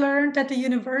I have learned at the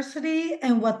university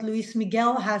and what Luis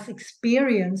Miguel has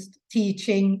experienced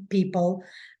teaching people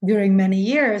during many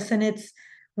years. And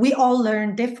we all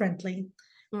learn differently.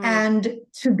 And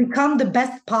to become the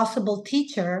best possible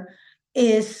teacher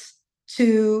is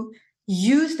to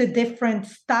use the different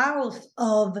styles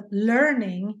of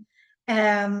learning.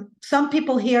 Some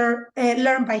people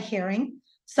learn by hearing.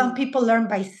 Some people learn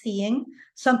by seeing.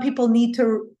 Some people need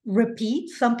to repeat.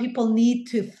 Some people need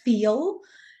to feel.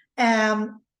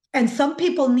 And some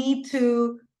people need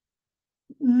to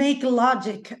make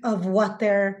logic of what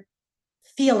they're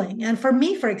feeling. And for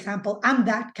me, for example, I'm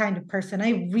that kind of person.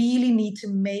 I really need to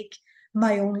make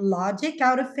my own logic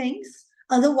out of things.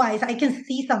 Otherwise, I can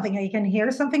see something, I can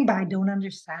hear something, but I don't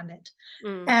understand it.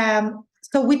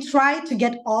 So we try to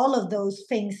get all of those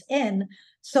things in.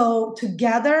 So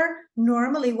together,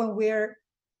 normally when we're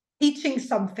teaching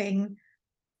something,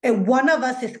 one of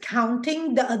us is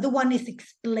counting, the other one is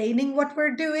explaining what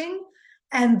we're doing.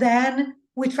 And then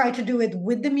we try to do it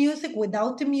with the music,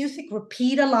 without the music,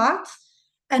 repeat a lot,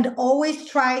 and always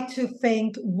try to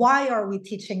think, why are we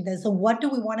teaching this? And what do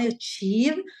we want to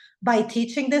achieve by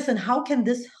teaching this? And how can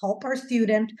this help our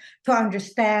student to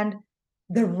understand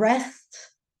the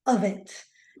rest of it?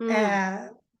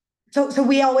 So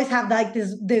we always have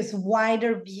this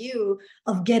wider view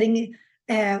of getting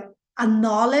a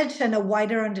knowledge and a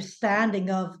wider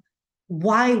understanding of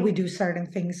why we do certain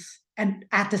things and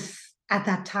at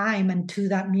that time and to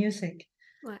that music.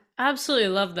 I absolutely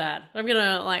love that. I'm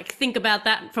gonna think about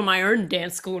that for my own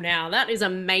dance school now. That is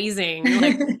amazing.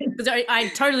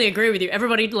 I totally agree with you.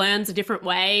 Everybody learns a different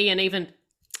way, and even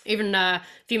a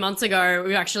few months ago,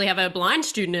 we actually have a blind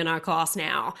student in our class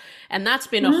now. And that's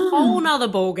been a whole nother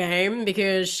ball game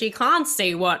because she can't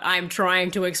see what I'm trying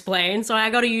to explain. So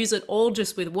I got to use it all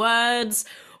just with words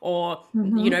or,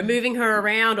 moving her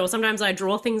around, or sometimes I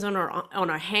draw things on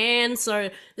her hands.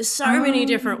 So there's so many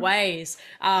different ways.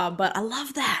 But I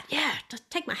love that. Yeah, just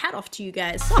take my hat off to you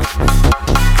guys.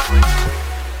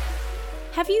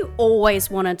 Have you always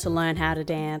wanted to learn how to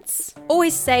dance?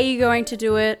 Always say you're going to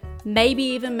do it, maybe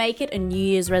even make it a New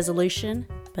Year's resolution,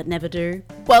 but never do?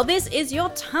 Well, this is your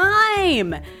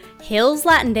time! Hills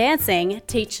Latin Dancing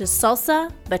teaches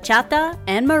salsa, bachata,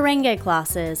 and merengue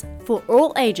classes for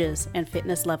all ages and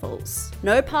fitness levels.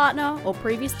 No partner or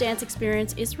previous dance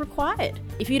experience is required.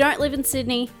 If you don't live in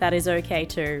Sydney, that is okay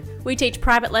too. We teach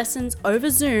private lessons over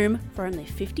Zoom for only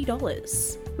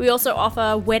 $50. We also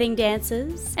offer wedding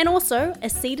dances and also a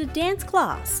seated dance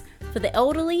class for the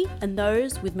elderly and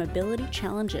those with mobility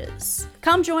challenges.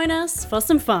 Come join us for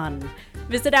some fun.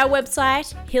 Visit our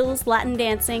website,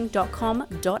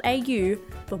 hillslatindancing.com.au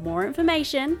for more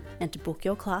information and to book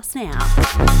your class now.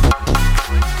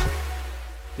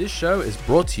 This show is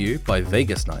brought to you by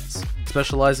Vegas Nights,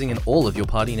 specializing in all of your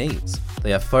party needs. They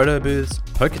have photo booths,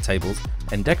 poker tables,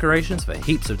 and decorations for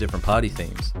heaps of different party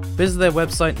themes. Visit their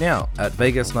website now at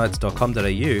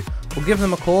vegasnights.com.au or give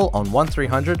them a call on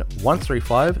 1300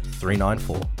 135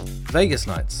 394. Vegas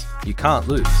Nights, you can't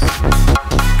lose.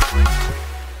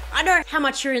 I know how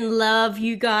much you're in love,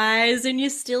 you guys, and you're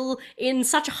still in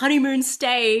such a honeymoon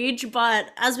stage,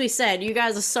 but as we said, you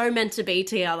guys are so meant to be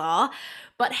together.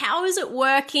 but how is it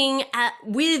working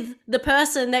with the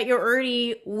person that you're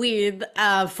already with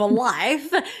for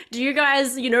life? Do you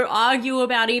guys, argue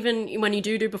about even when you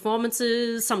do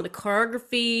performances, some of the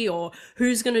choreography or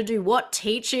who's going to do what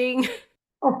teaching?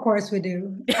 Of course we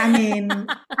do. I mean,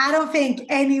 I don't think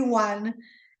anyone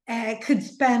could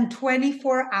spend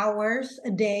 24 hours a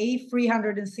day,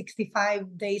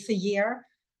 365 days a year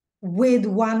with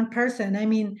one person. I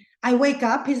mean, I wake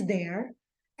up, he's there.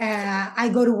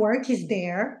 I go to work, he's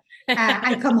there.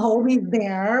 I come home, he's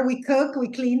there. We cook, we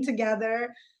clean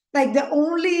together. Like the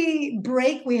only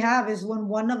break we have is when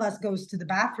one of us goes to the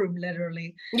bathroom,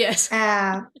 literally. Yes.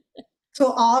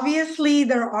 So obviously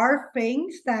there are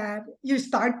things that you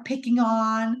start picking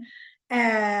on,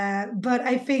 but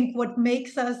I think what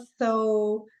makes us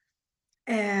so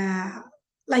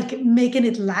making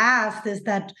it last is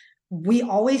that we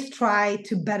always try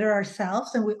to better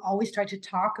ourselves and we always try to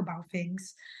talk about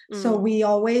things. So we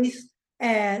always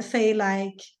say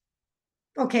like,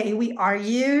 okay, we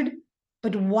argued,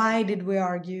 but why did we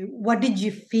argue? What did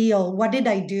you feel? What did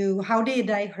I do? How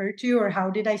did I hurt you, or how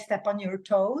did I step on your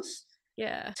toes?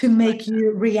 Yeah. To make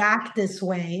you react this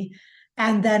way,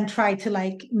 and then try to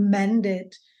like mend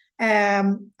it.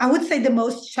 I would say the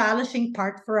most challenging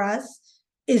part for us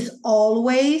is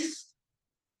always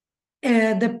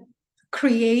the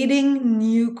creating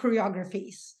new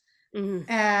choreographies.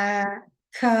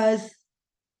 Because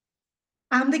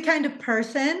I'm the kind of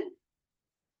person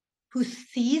who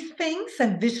sees things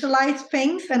and visualize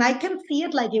things, and I can see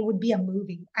it like it would be a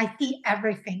movie. I see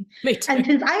everything. Me too. And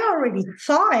since I already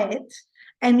saw it,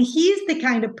 and he's the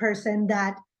kind of person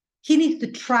that he needs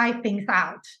to try things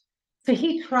out. So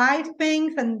he tries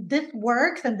things, and this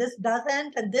works, and this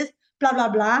doesn't, and this blah, blah,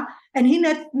 blah. And he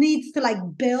needs to like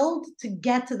build to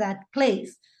get to that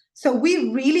place. So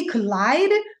we really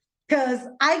collide, because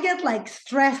I get like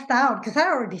stressed out because I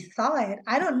already saw it.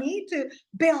 I don't need to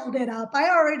build it up. I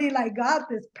already like got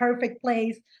this perfect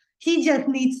place. He just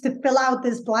needs to fill out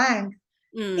this blank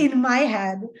in my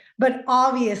head. But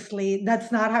obviously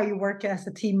that's not how you work as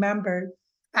a team member.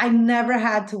 I never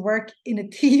had to work in a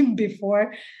team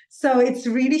before. So it's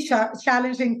really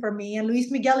challenging for me. And Luis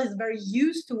Miguel is very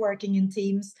used to working in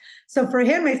teams. So for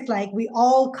him, it's like we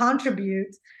all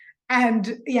contribute.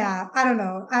 And yeah, I don't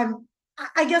know.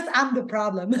 I guess I'm the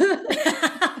problem.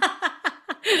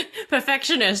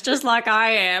 Perfectionist, just like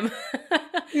I am.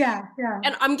 Yeah.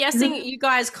 And I'm guessing you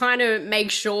guys kind of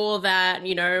make sure that,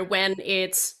 when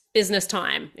it's business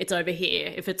time, it's over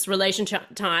here. If it's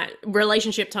relationship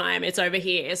time, it's over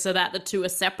here, so that the two are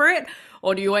separate?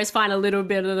 Or do you always find a little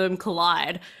bit of them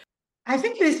collide? I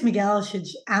think Luis Miguel should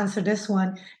answer this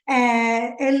one.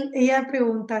 Ella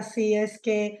pregunta si es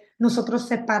que nosotros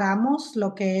separamos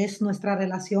lo que es nuestra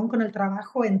relación con el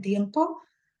trabajo en tiempo,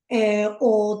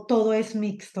 o todo es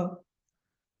mixto.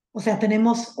 O sea,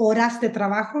 tenemos horas de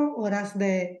trabajo, horas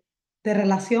de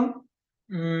relación.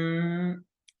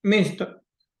 Mixto.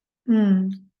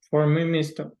 For me,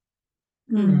 mixto.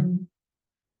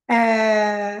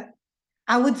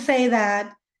 I would say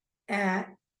that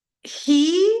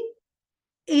he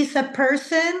is a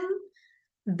person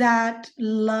that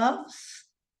loves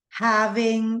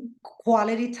having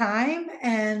quality time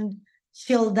and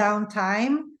chill down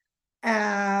time.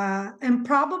 And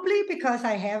probably because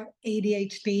I have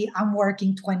ADHD, I'm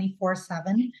working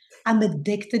 24/7. I'm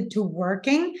addicted to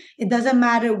working. It doesn't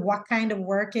matter what kind of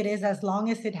work it is, as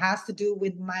long as it has to do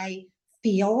with my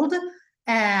field.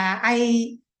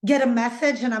 I get a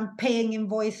message and I'm paying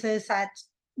invoices at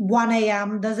 1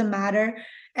 a.m. Doesn't matter.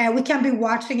 We can be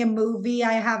watching a movie.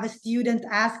 I have a student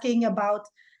asking about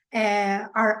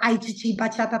our ITG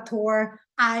Bachata tour.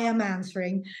 I am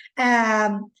answering.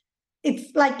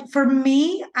 It's like, for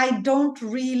me, I don't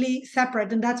really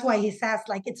separate. And that's why he says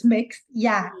like it's mixed.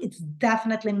 Yeah, it's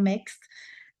definitely mixed.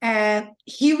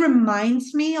 He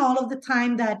reminds me all of the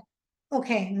time that,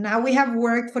 okay, now we have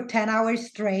worked for 10 hours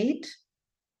straight.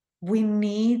 We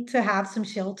need to have some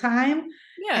chill time.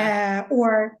 Yeah.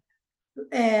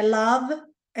 Love,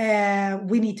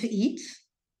 we need to eat.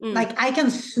 Like I can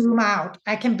zoom out.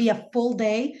 I can be a full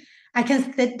day. I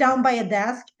can sit down by a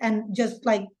desk and just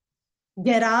like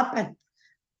get up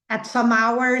at some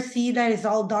hour, see that it's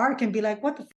all dark and be like,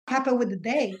 what the fuck happened with the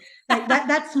day? Like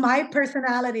that's my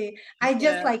personality. I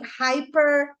just like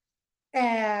hyper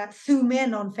zoom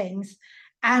in on things.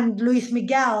 And Luis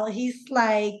Miguel, he's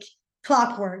like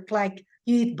clockwork. Like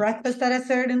you eat breakfast at a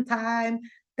certain time,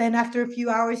 then after a few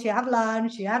hours you have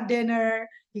lunch, you have dinner,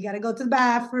 you got to go to the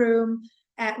bathroom,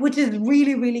 which is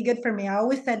really, really good for me. I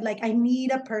always said like I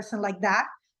need a person like that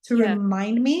to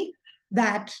remind me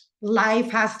that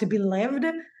life has to be lived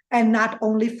and not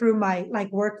only through my like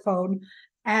work phone.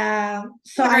 So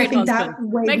What a I great think husband. that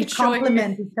way Making we sure you-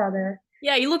 complement each other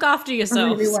Yeah, you look after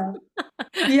yourselves. really well.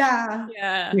 Yeah,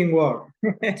 Yeah. Teamwork.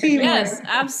 teamwork. Yes,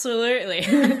 absolutely.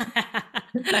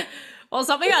 Well,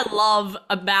 something I love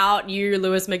about you,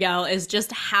 Luis Miguel, is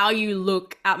just how you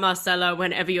look at Marcela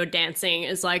whenever you're dancing.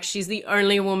 It's like she's the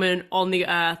only woman on the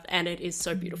earth, and it is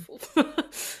so beautiful.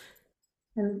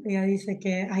 Ella dice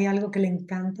que hay algo que le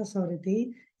encanta sobre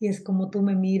ti y es como tú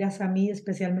me miras a mí,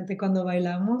 especialmente cuando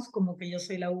bailamos, como que yo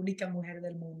soy la única mujer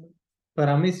del mundo.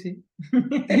 Para mí sí.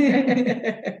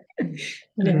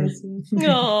 Yes.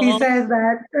 Aw. He says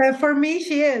that for me,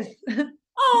 she is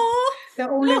Oh, the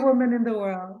only woman in the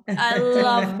world. I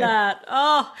love that.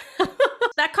 Oh,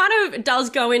 that kind of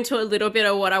does go into a little bit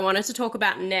of what I wanted to talk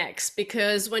about next,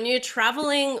 because when you're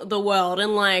traveling the world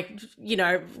and right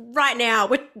now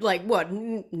we're like,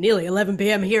 nearly 11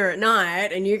 p.m. here at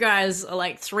night, and you guys are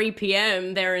like 3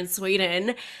 p.m. there in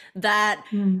Sweden, that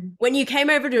when you came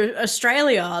over to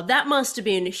Australia, that must have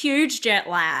been huge jet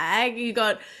lag. You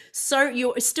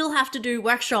still have to do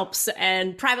workshops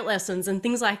and private lessons and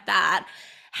things like that.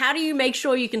 How do you make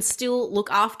sure you can still look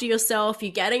after yourself?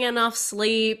 You're getting enough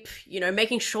sleep,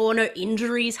 making sure no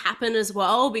injuries happen as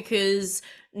well, because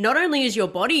not only is your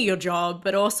body your job,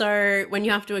 but also when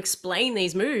you have to explain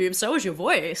these moves, so is your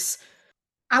voice.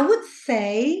 I would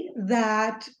say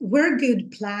that we're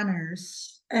good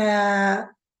planners. My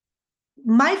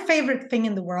favorite thing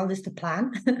in the world is to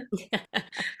plan.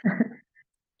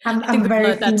 I'm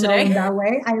very female in that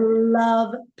way. I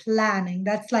love planning.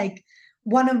 That's like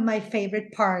one of my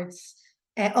favorite parts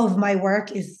of my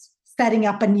work is setting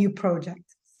up a new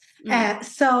project.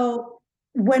 So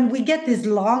when we get these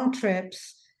long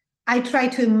trips, I try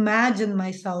to imagine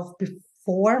myself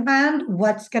beforehand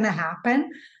what's going to happen.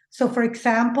 So for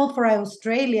example, for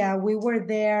Australia, we were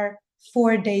there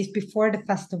 4 days before the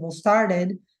festival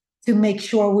started to make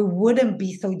sure we wouldn't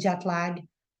be so jet lagged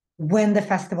when the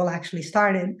festival actually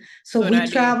started. So we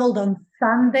traveled on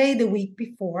Sunday the week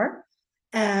before.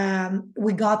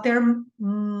 We got there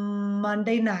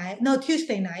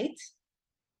Tuesday night,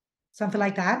 something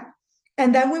like that.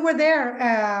 And then we were there.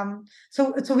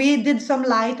 So we did some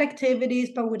light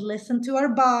activities, but we'd listen to our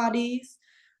bodies.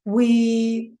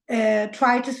 We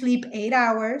tried to sleep 8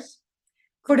 hours.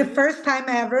 For the first time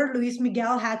ever, Luis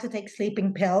Miguel had to take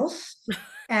sleeping pills.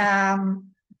 I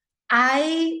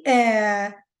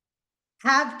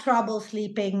have trouble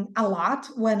sleeping a lot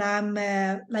when I'm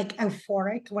like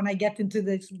euphoric, when I get into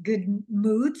these good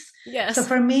moods. Yes. So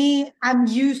for me, I'm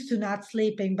used to not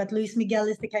sleeping, but Luis Miguel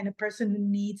is the kind of person who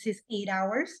needs his 8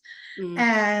 hours.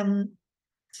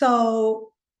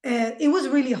 So it was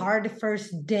really hard the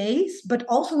first days, but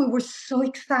also we were so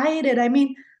excited. I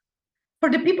mean,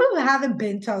 for the people who haven't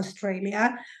been to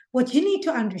Australia, what you need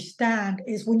to understand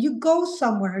is when you go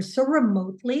somewhere so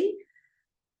remotely,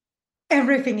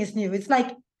 everything is new. It's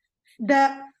like the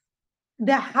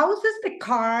houses, the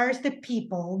cars, the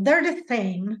people, they're the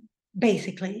same,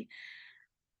 basically.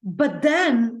 But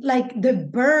then, like the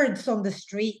birds on the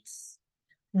streets,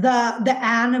 the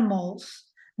animals,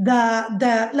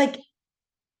 it's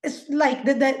like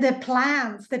the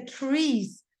plants, the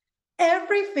trees,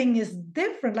 everything is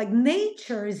different. Like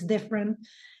nature is different.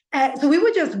 So we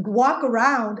would just walk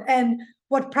around, and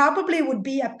what probably would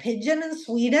be a pigeon in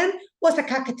Sweden was a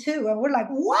cockatoo. And we're like,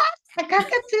 what? A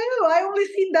cockatoo? I only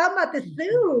seen them at the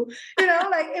zoo.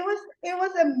 Like it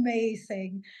was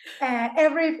amazing.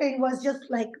 Everything was just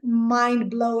like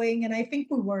mind-blowing. And I think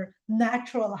we were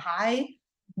natural high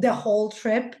the whole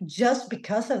trip just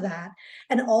because of that.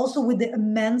 And also with the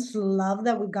immense love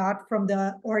that we got from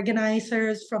the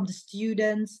organizers, from the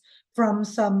students, from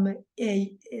some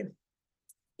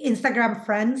Instagram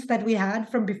friends that we had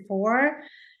from before.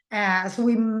 So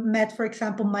we met, for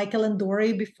example, Michael and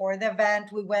Dory before the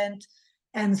event. We went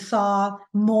and saw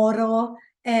Moro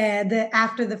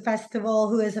after the festival,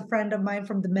 who is a friend of mine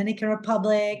from Dominican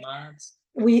Republic.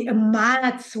 We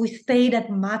stayed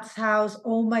at Matt's house.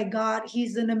 Oh my God,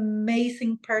 he's an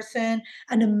amazing person,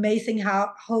 an amazing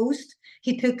host.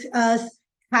 He took us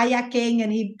kayaking,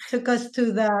 and he took us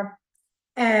to the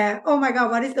oh my God,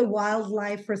 what is the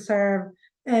wildlife reserve?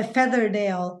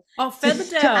 Featherdale. Oh,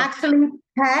 Featherdale. To actually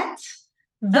pet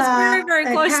That's very, very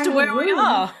close to where we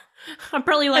are. I'm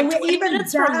probably like 20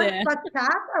 minutes from there.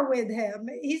 Bachata with him.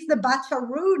 He's the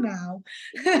bacharoo now.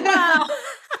 Wow.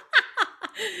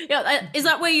 Yeah, is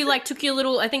that where you like took your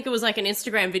little, I think it was like an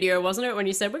Instagram video, wasn't it? When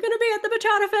you said, we're going to be at the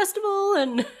Bachata Festival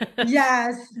and...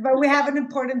 Yes, but we have an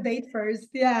important date first.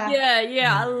 Yeah.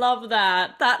 Yeah, I love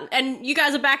that. And you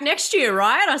guys are back next year,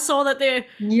 right? I saw that they're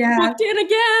Yeah. booked in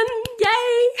again.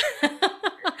 Yay!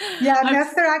 Yeah,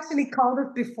 Nestor actually called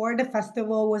us before the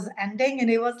festival was ending, and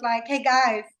it was like, hey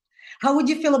guys, how would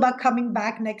you feel about coming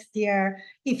back next year?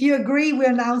 If you agree, we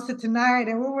announce it tonight.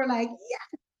 And we were like,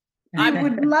 yeah, I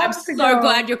would love I'm to so go.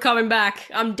 glad you're coming back.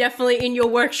 I'm definitely in your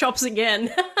workshops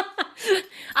again.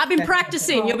 I've been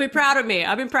practicing. You'll be proud of me.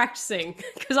 I've been practicing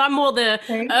because I'm more the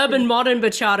urban modern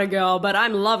bachata girl, but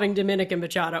I'm loving Dominican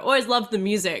bachata. Always loved the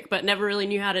music, but never really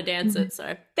knew how to dance it.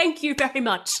 So thank you very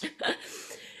much.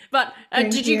 But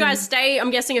did you guys stay,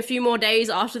 I'm guessing, a few more days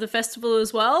after the festival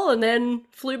as well and then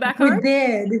flew back home?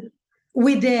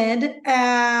 We did.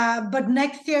 But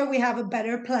next year we have a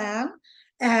better plan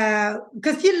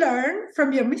because you learn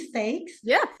from your mistakes.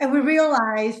 Yeah. And we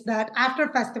realized that after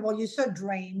festival, you're so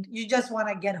drained. You just want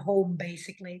to get home,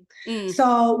 basically.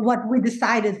 So what we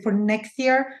decided for next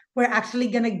year, we're actually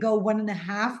going to go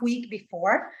 1.5 weeks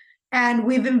before. And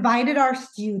we've invited our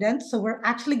students. So we're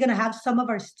actually going to have some of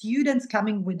our students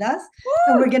coming with us. Woo!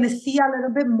 And we're going to see a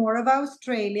little bit more of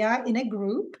Australia in a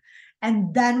group.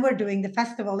 And then we're doing the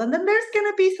festival. And then there's going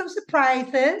to be some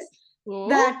surprises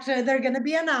that they're going to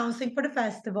be announcing for the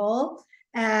festival.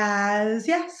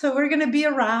 So we're going to be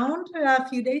around a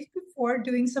few days before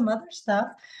doing some other stuff.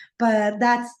 But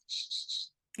that's...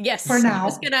 Yes, for now. You're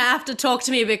just going to have to talk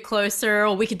to me a bit closer,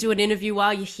 or we could do an interview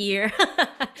while you're here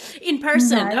in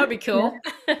person. That would be cool.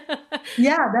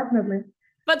 Yeah, definitely.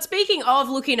 But speaking of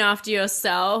looking after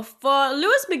yourself, for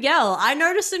Luis Miguel, I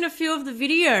noticed in a few of the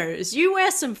videos, you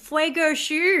wear some Fuego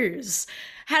shoes.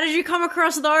 How did you come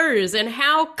across those, and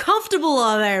how comfortable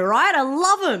are they, right? I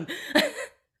love them.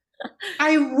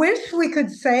 I wish we could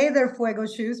say they're Fuego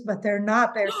shoes, but they're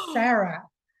not. They're Sarah.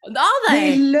 Are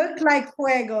they? They look like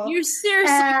Fuego. You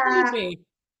seriously fooled me.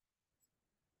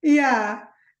 Yeah.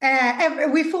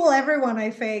 We fool everyone, I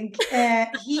think.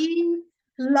 He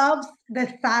loves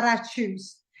the Zara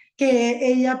shoes. Que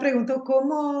ella preguntó,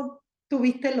 ¿cómo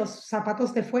tuviste los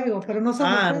zapatos de Fuego? Pero no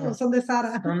son de Fuego, son de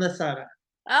Zara. Son de Zara.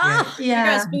 You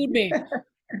guys fooled me.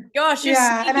 Gosh,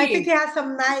 yeah, and I think he has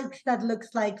some Nikes that looks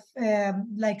like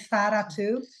Zara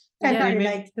too. And he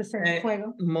likes the same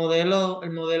Fuego. El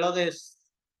modelo de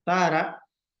Zara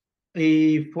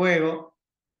y Fuego,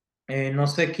 no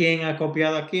sé quién ha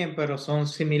copiado a quién, pero son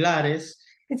similares.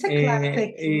 It's a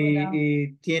classic.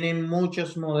 Y tienen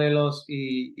muchos modelos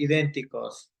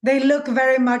idénticos. They look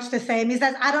very much the same. He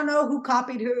says, I don't know who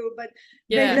copied who, but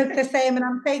they look the same. And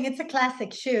I'm saying it's a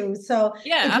classic shoe. So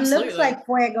it looks like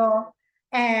Fuego,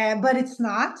 but it's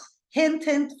not. Hint,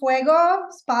 hint, Fuego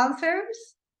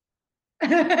sponsors.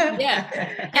 Yeah.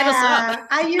 Hit us up.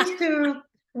 I used to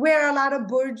wear a lot of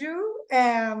burju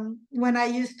when I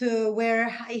used to wear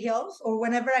high heels, or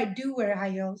whenever I do wear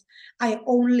high heels, I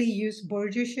only use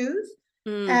burju shoes.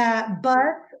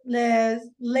 But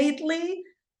lately,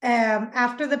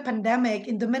 after the pandemic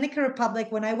in Dominican Republic,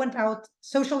 when I went out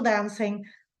social dancing,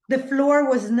 the floor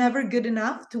was never good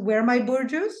enough to wear my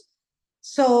burjus.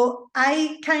 So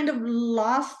I kind of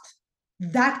lost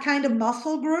that kind of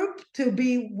muscle group to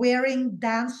be wearing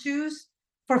dance shoes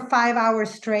for 5 hours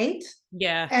straight.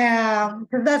 Yeah.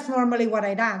 Because that's normally what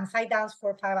I dance. I dance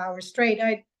for 5 hours straight.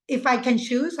 If I can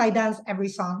choose, I dance every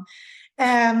song.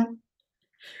 Like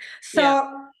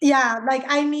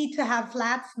I need to have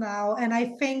flats now, and I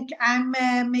think I'm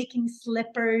making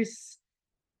slippers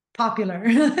popular.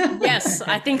 Yes,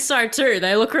 I think so too.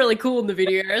 They look really cool in the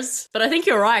videos. But I think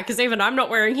you're right, because even I'm not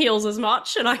wearing heels as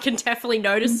much, and I can definitely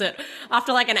notice it.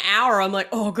 After like an hour, I'm like,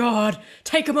 oh God,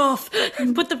 take them off.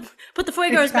 Put the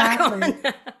Fuegos back on.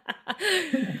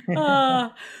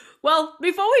 Well,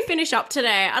 before we finish up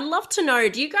today, I'd love to know,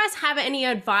 do you guys have any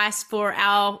advice for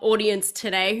our audience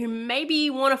today who maybe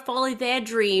want to follow their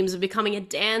dreams of becoming a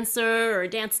dancer or a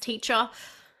dance teacher?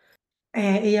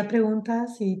 Ella pregunta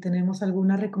si tenemos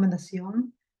alguna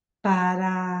recomendación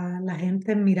para la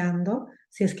gente mirando,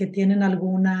 si es que tienen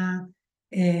alguna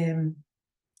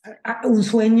un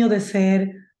sueño de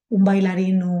ser un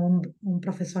bailarín o un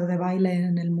profesor de baile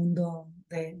en el mundo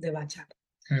de bachata.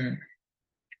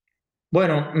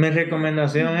 Bueno, mi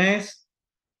recomendación es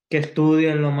que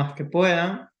estudien lo más que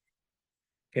puedan,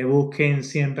 que busquen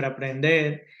siempre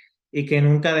aprender y que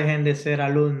nunca dejen de ser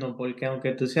alumno, porque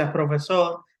aunque tú seas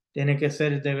profesor, tiene que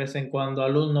ser de vez en cuando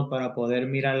alumno para poder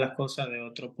mirar las cosas de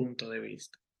otro punto de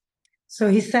vista. So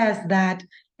he says that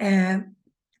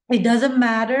it doesn't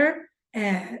matter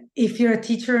if you're a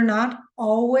teacher or not,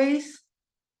 always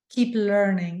keep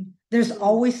learning. There's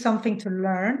always something to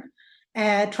learn.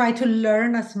 try to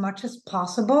learn as much as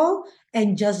possible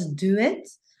and just do it.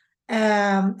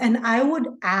 And I would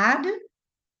add,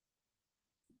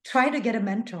 try to get a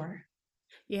mentor.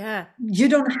 Yeah. You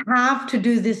don't have to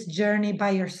do this journey by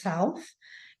yourself.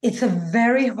 It's a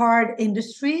very hard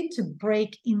industry to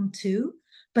break into.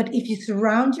 But if you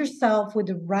surround yourself with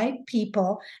the right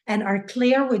people and are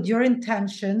clear with your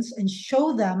intentions and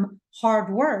show them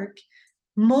hard work,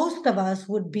 most of us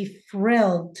would be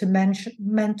thrilled to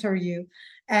mentor you.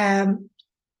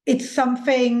 It's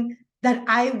something that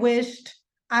I wished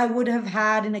I would have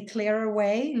had in a clearer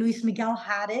way. Luis Miguel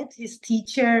had it. His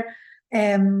teacher,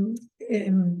 Paulino.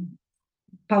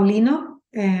 Paulino.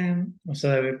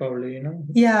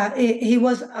 Yeah, he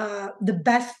was the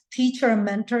best teacher and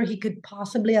mentor he could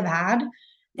possibly have had.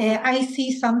 I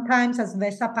see sometimes as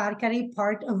Vesa Parkari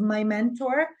part of my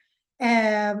mentor,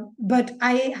 but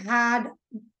I had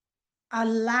a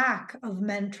lack of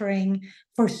mentoring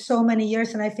for so many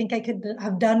years, and I think I could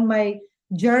have done my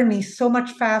journey so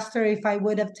much faster if I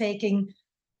would have taken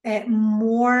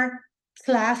more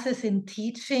classes in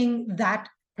teaching that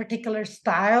particular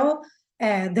style.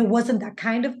 There wasn't that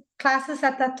kind of classes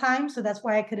at that time, so that's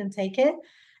why I couldn't take it.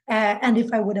 And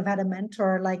if I would have had a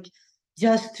mentor, like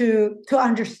just to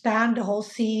understand the whole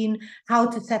scene, how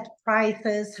to set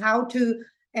prices, how to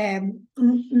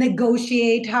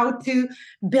negotiate, how to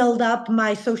build up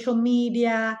my social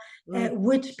media,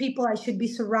 which people I should be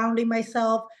surrounding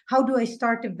myself, how do I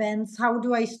start events, how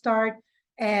do I start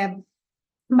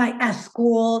my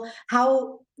school,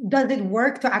 how does it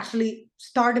work to actually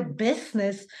start a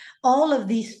business? All of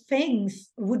these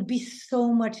things would be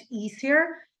so much easier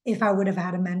if I would have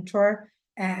had a mentor,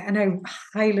 and I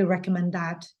highly recommend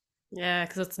that. Yeah,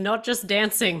 because it's not just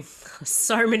dancing.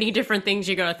 So many different things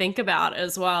you got to think about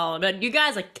as well. But you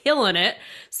guys are killing it.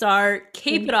 So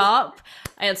keep it up.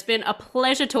 It's been a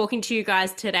pleasure talking to you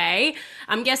guys today.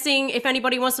 I'm guessing if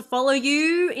anybody wants to follow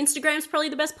you, Instagram's probably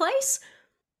the best place.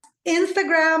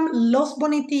 Instagram, Los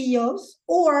Bonitillos,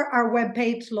 or our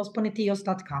webpage,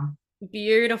 losbonitillos.com.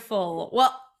 Beautiful.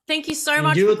 Well, thank you so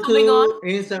much YouTube, for coming on.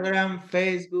 Instagram,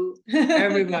 Facebook,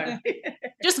 everybody.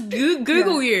 Just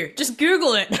Google you. Just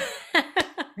Google it.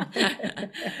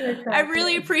 I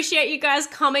really appreciate you guys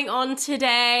coming on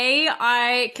today.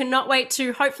 I cannot wait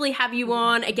to hopefully have you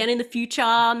on again in the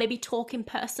future, maybe talk in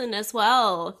person as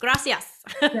well. Gracias.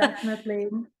 Definitely.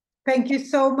 Thank you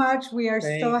so much. We are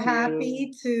Thank so you.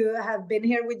 happy to have been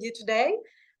here with you today.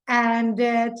 And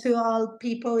to all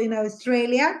people in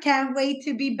Australia, can't wait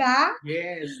to be back.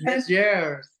 Yes, next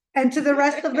year. And to the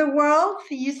rest of the world,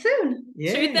 see you soon.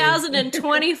 Yes.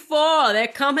 2024, they're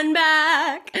coming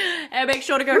back. And make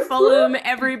sure to go follow them,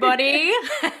 everybody.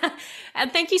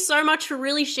 And thank you so much for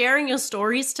really sharing your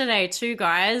stories today too,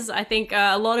 guys. I think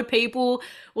a lot of people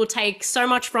will take so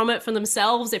much from it for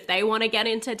themselves if they want to get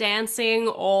into dancing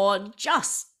or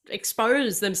just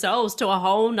expose themselves to a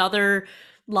whole nother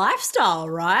lifestyle,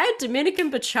 right? Dominican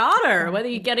bachata, whether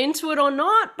you get into it or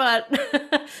not, but...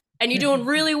 And you're doing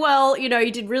really well. You know,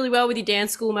 you did really well with your dance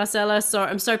school, Marcela. So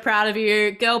I'm so proud of you.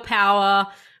 Girl power,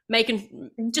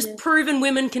 proving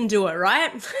women can do it,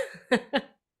 right?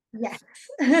 Yes.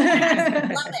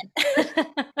 Love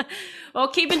it. Well,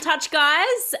 keep in touch,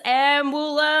 guys, and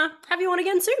we'll have you on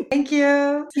again soon. Thank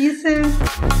you. See you soon.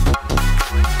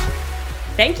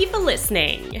 Thank you for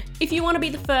listening. If you want to be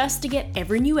the first to get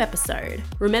every new episode,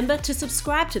 remember to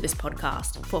subscribe to this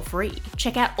podcast for free.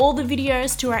 Check out all the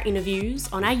videos to our interviews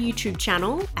on our YouTube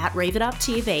channel at Rave It Up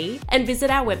TV and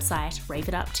visit our website,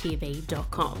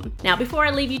 raveituptv.com. Now, before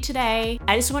I leave you today,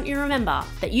 I just want you to remember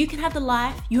that you can have the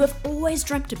life you have always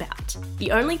dreamt about.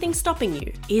 The only thing stopping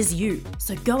you is you.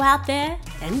 So go out there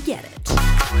and get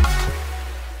it.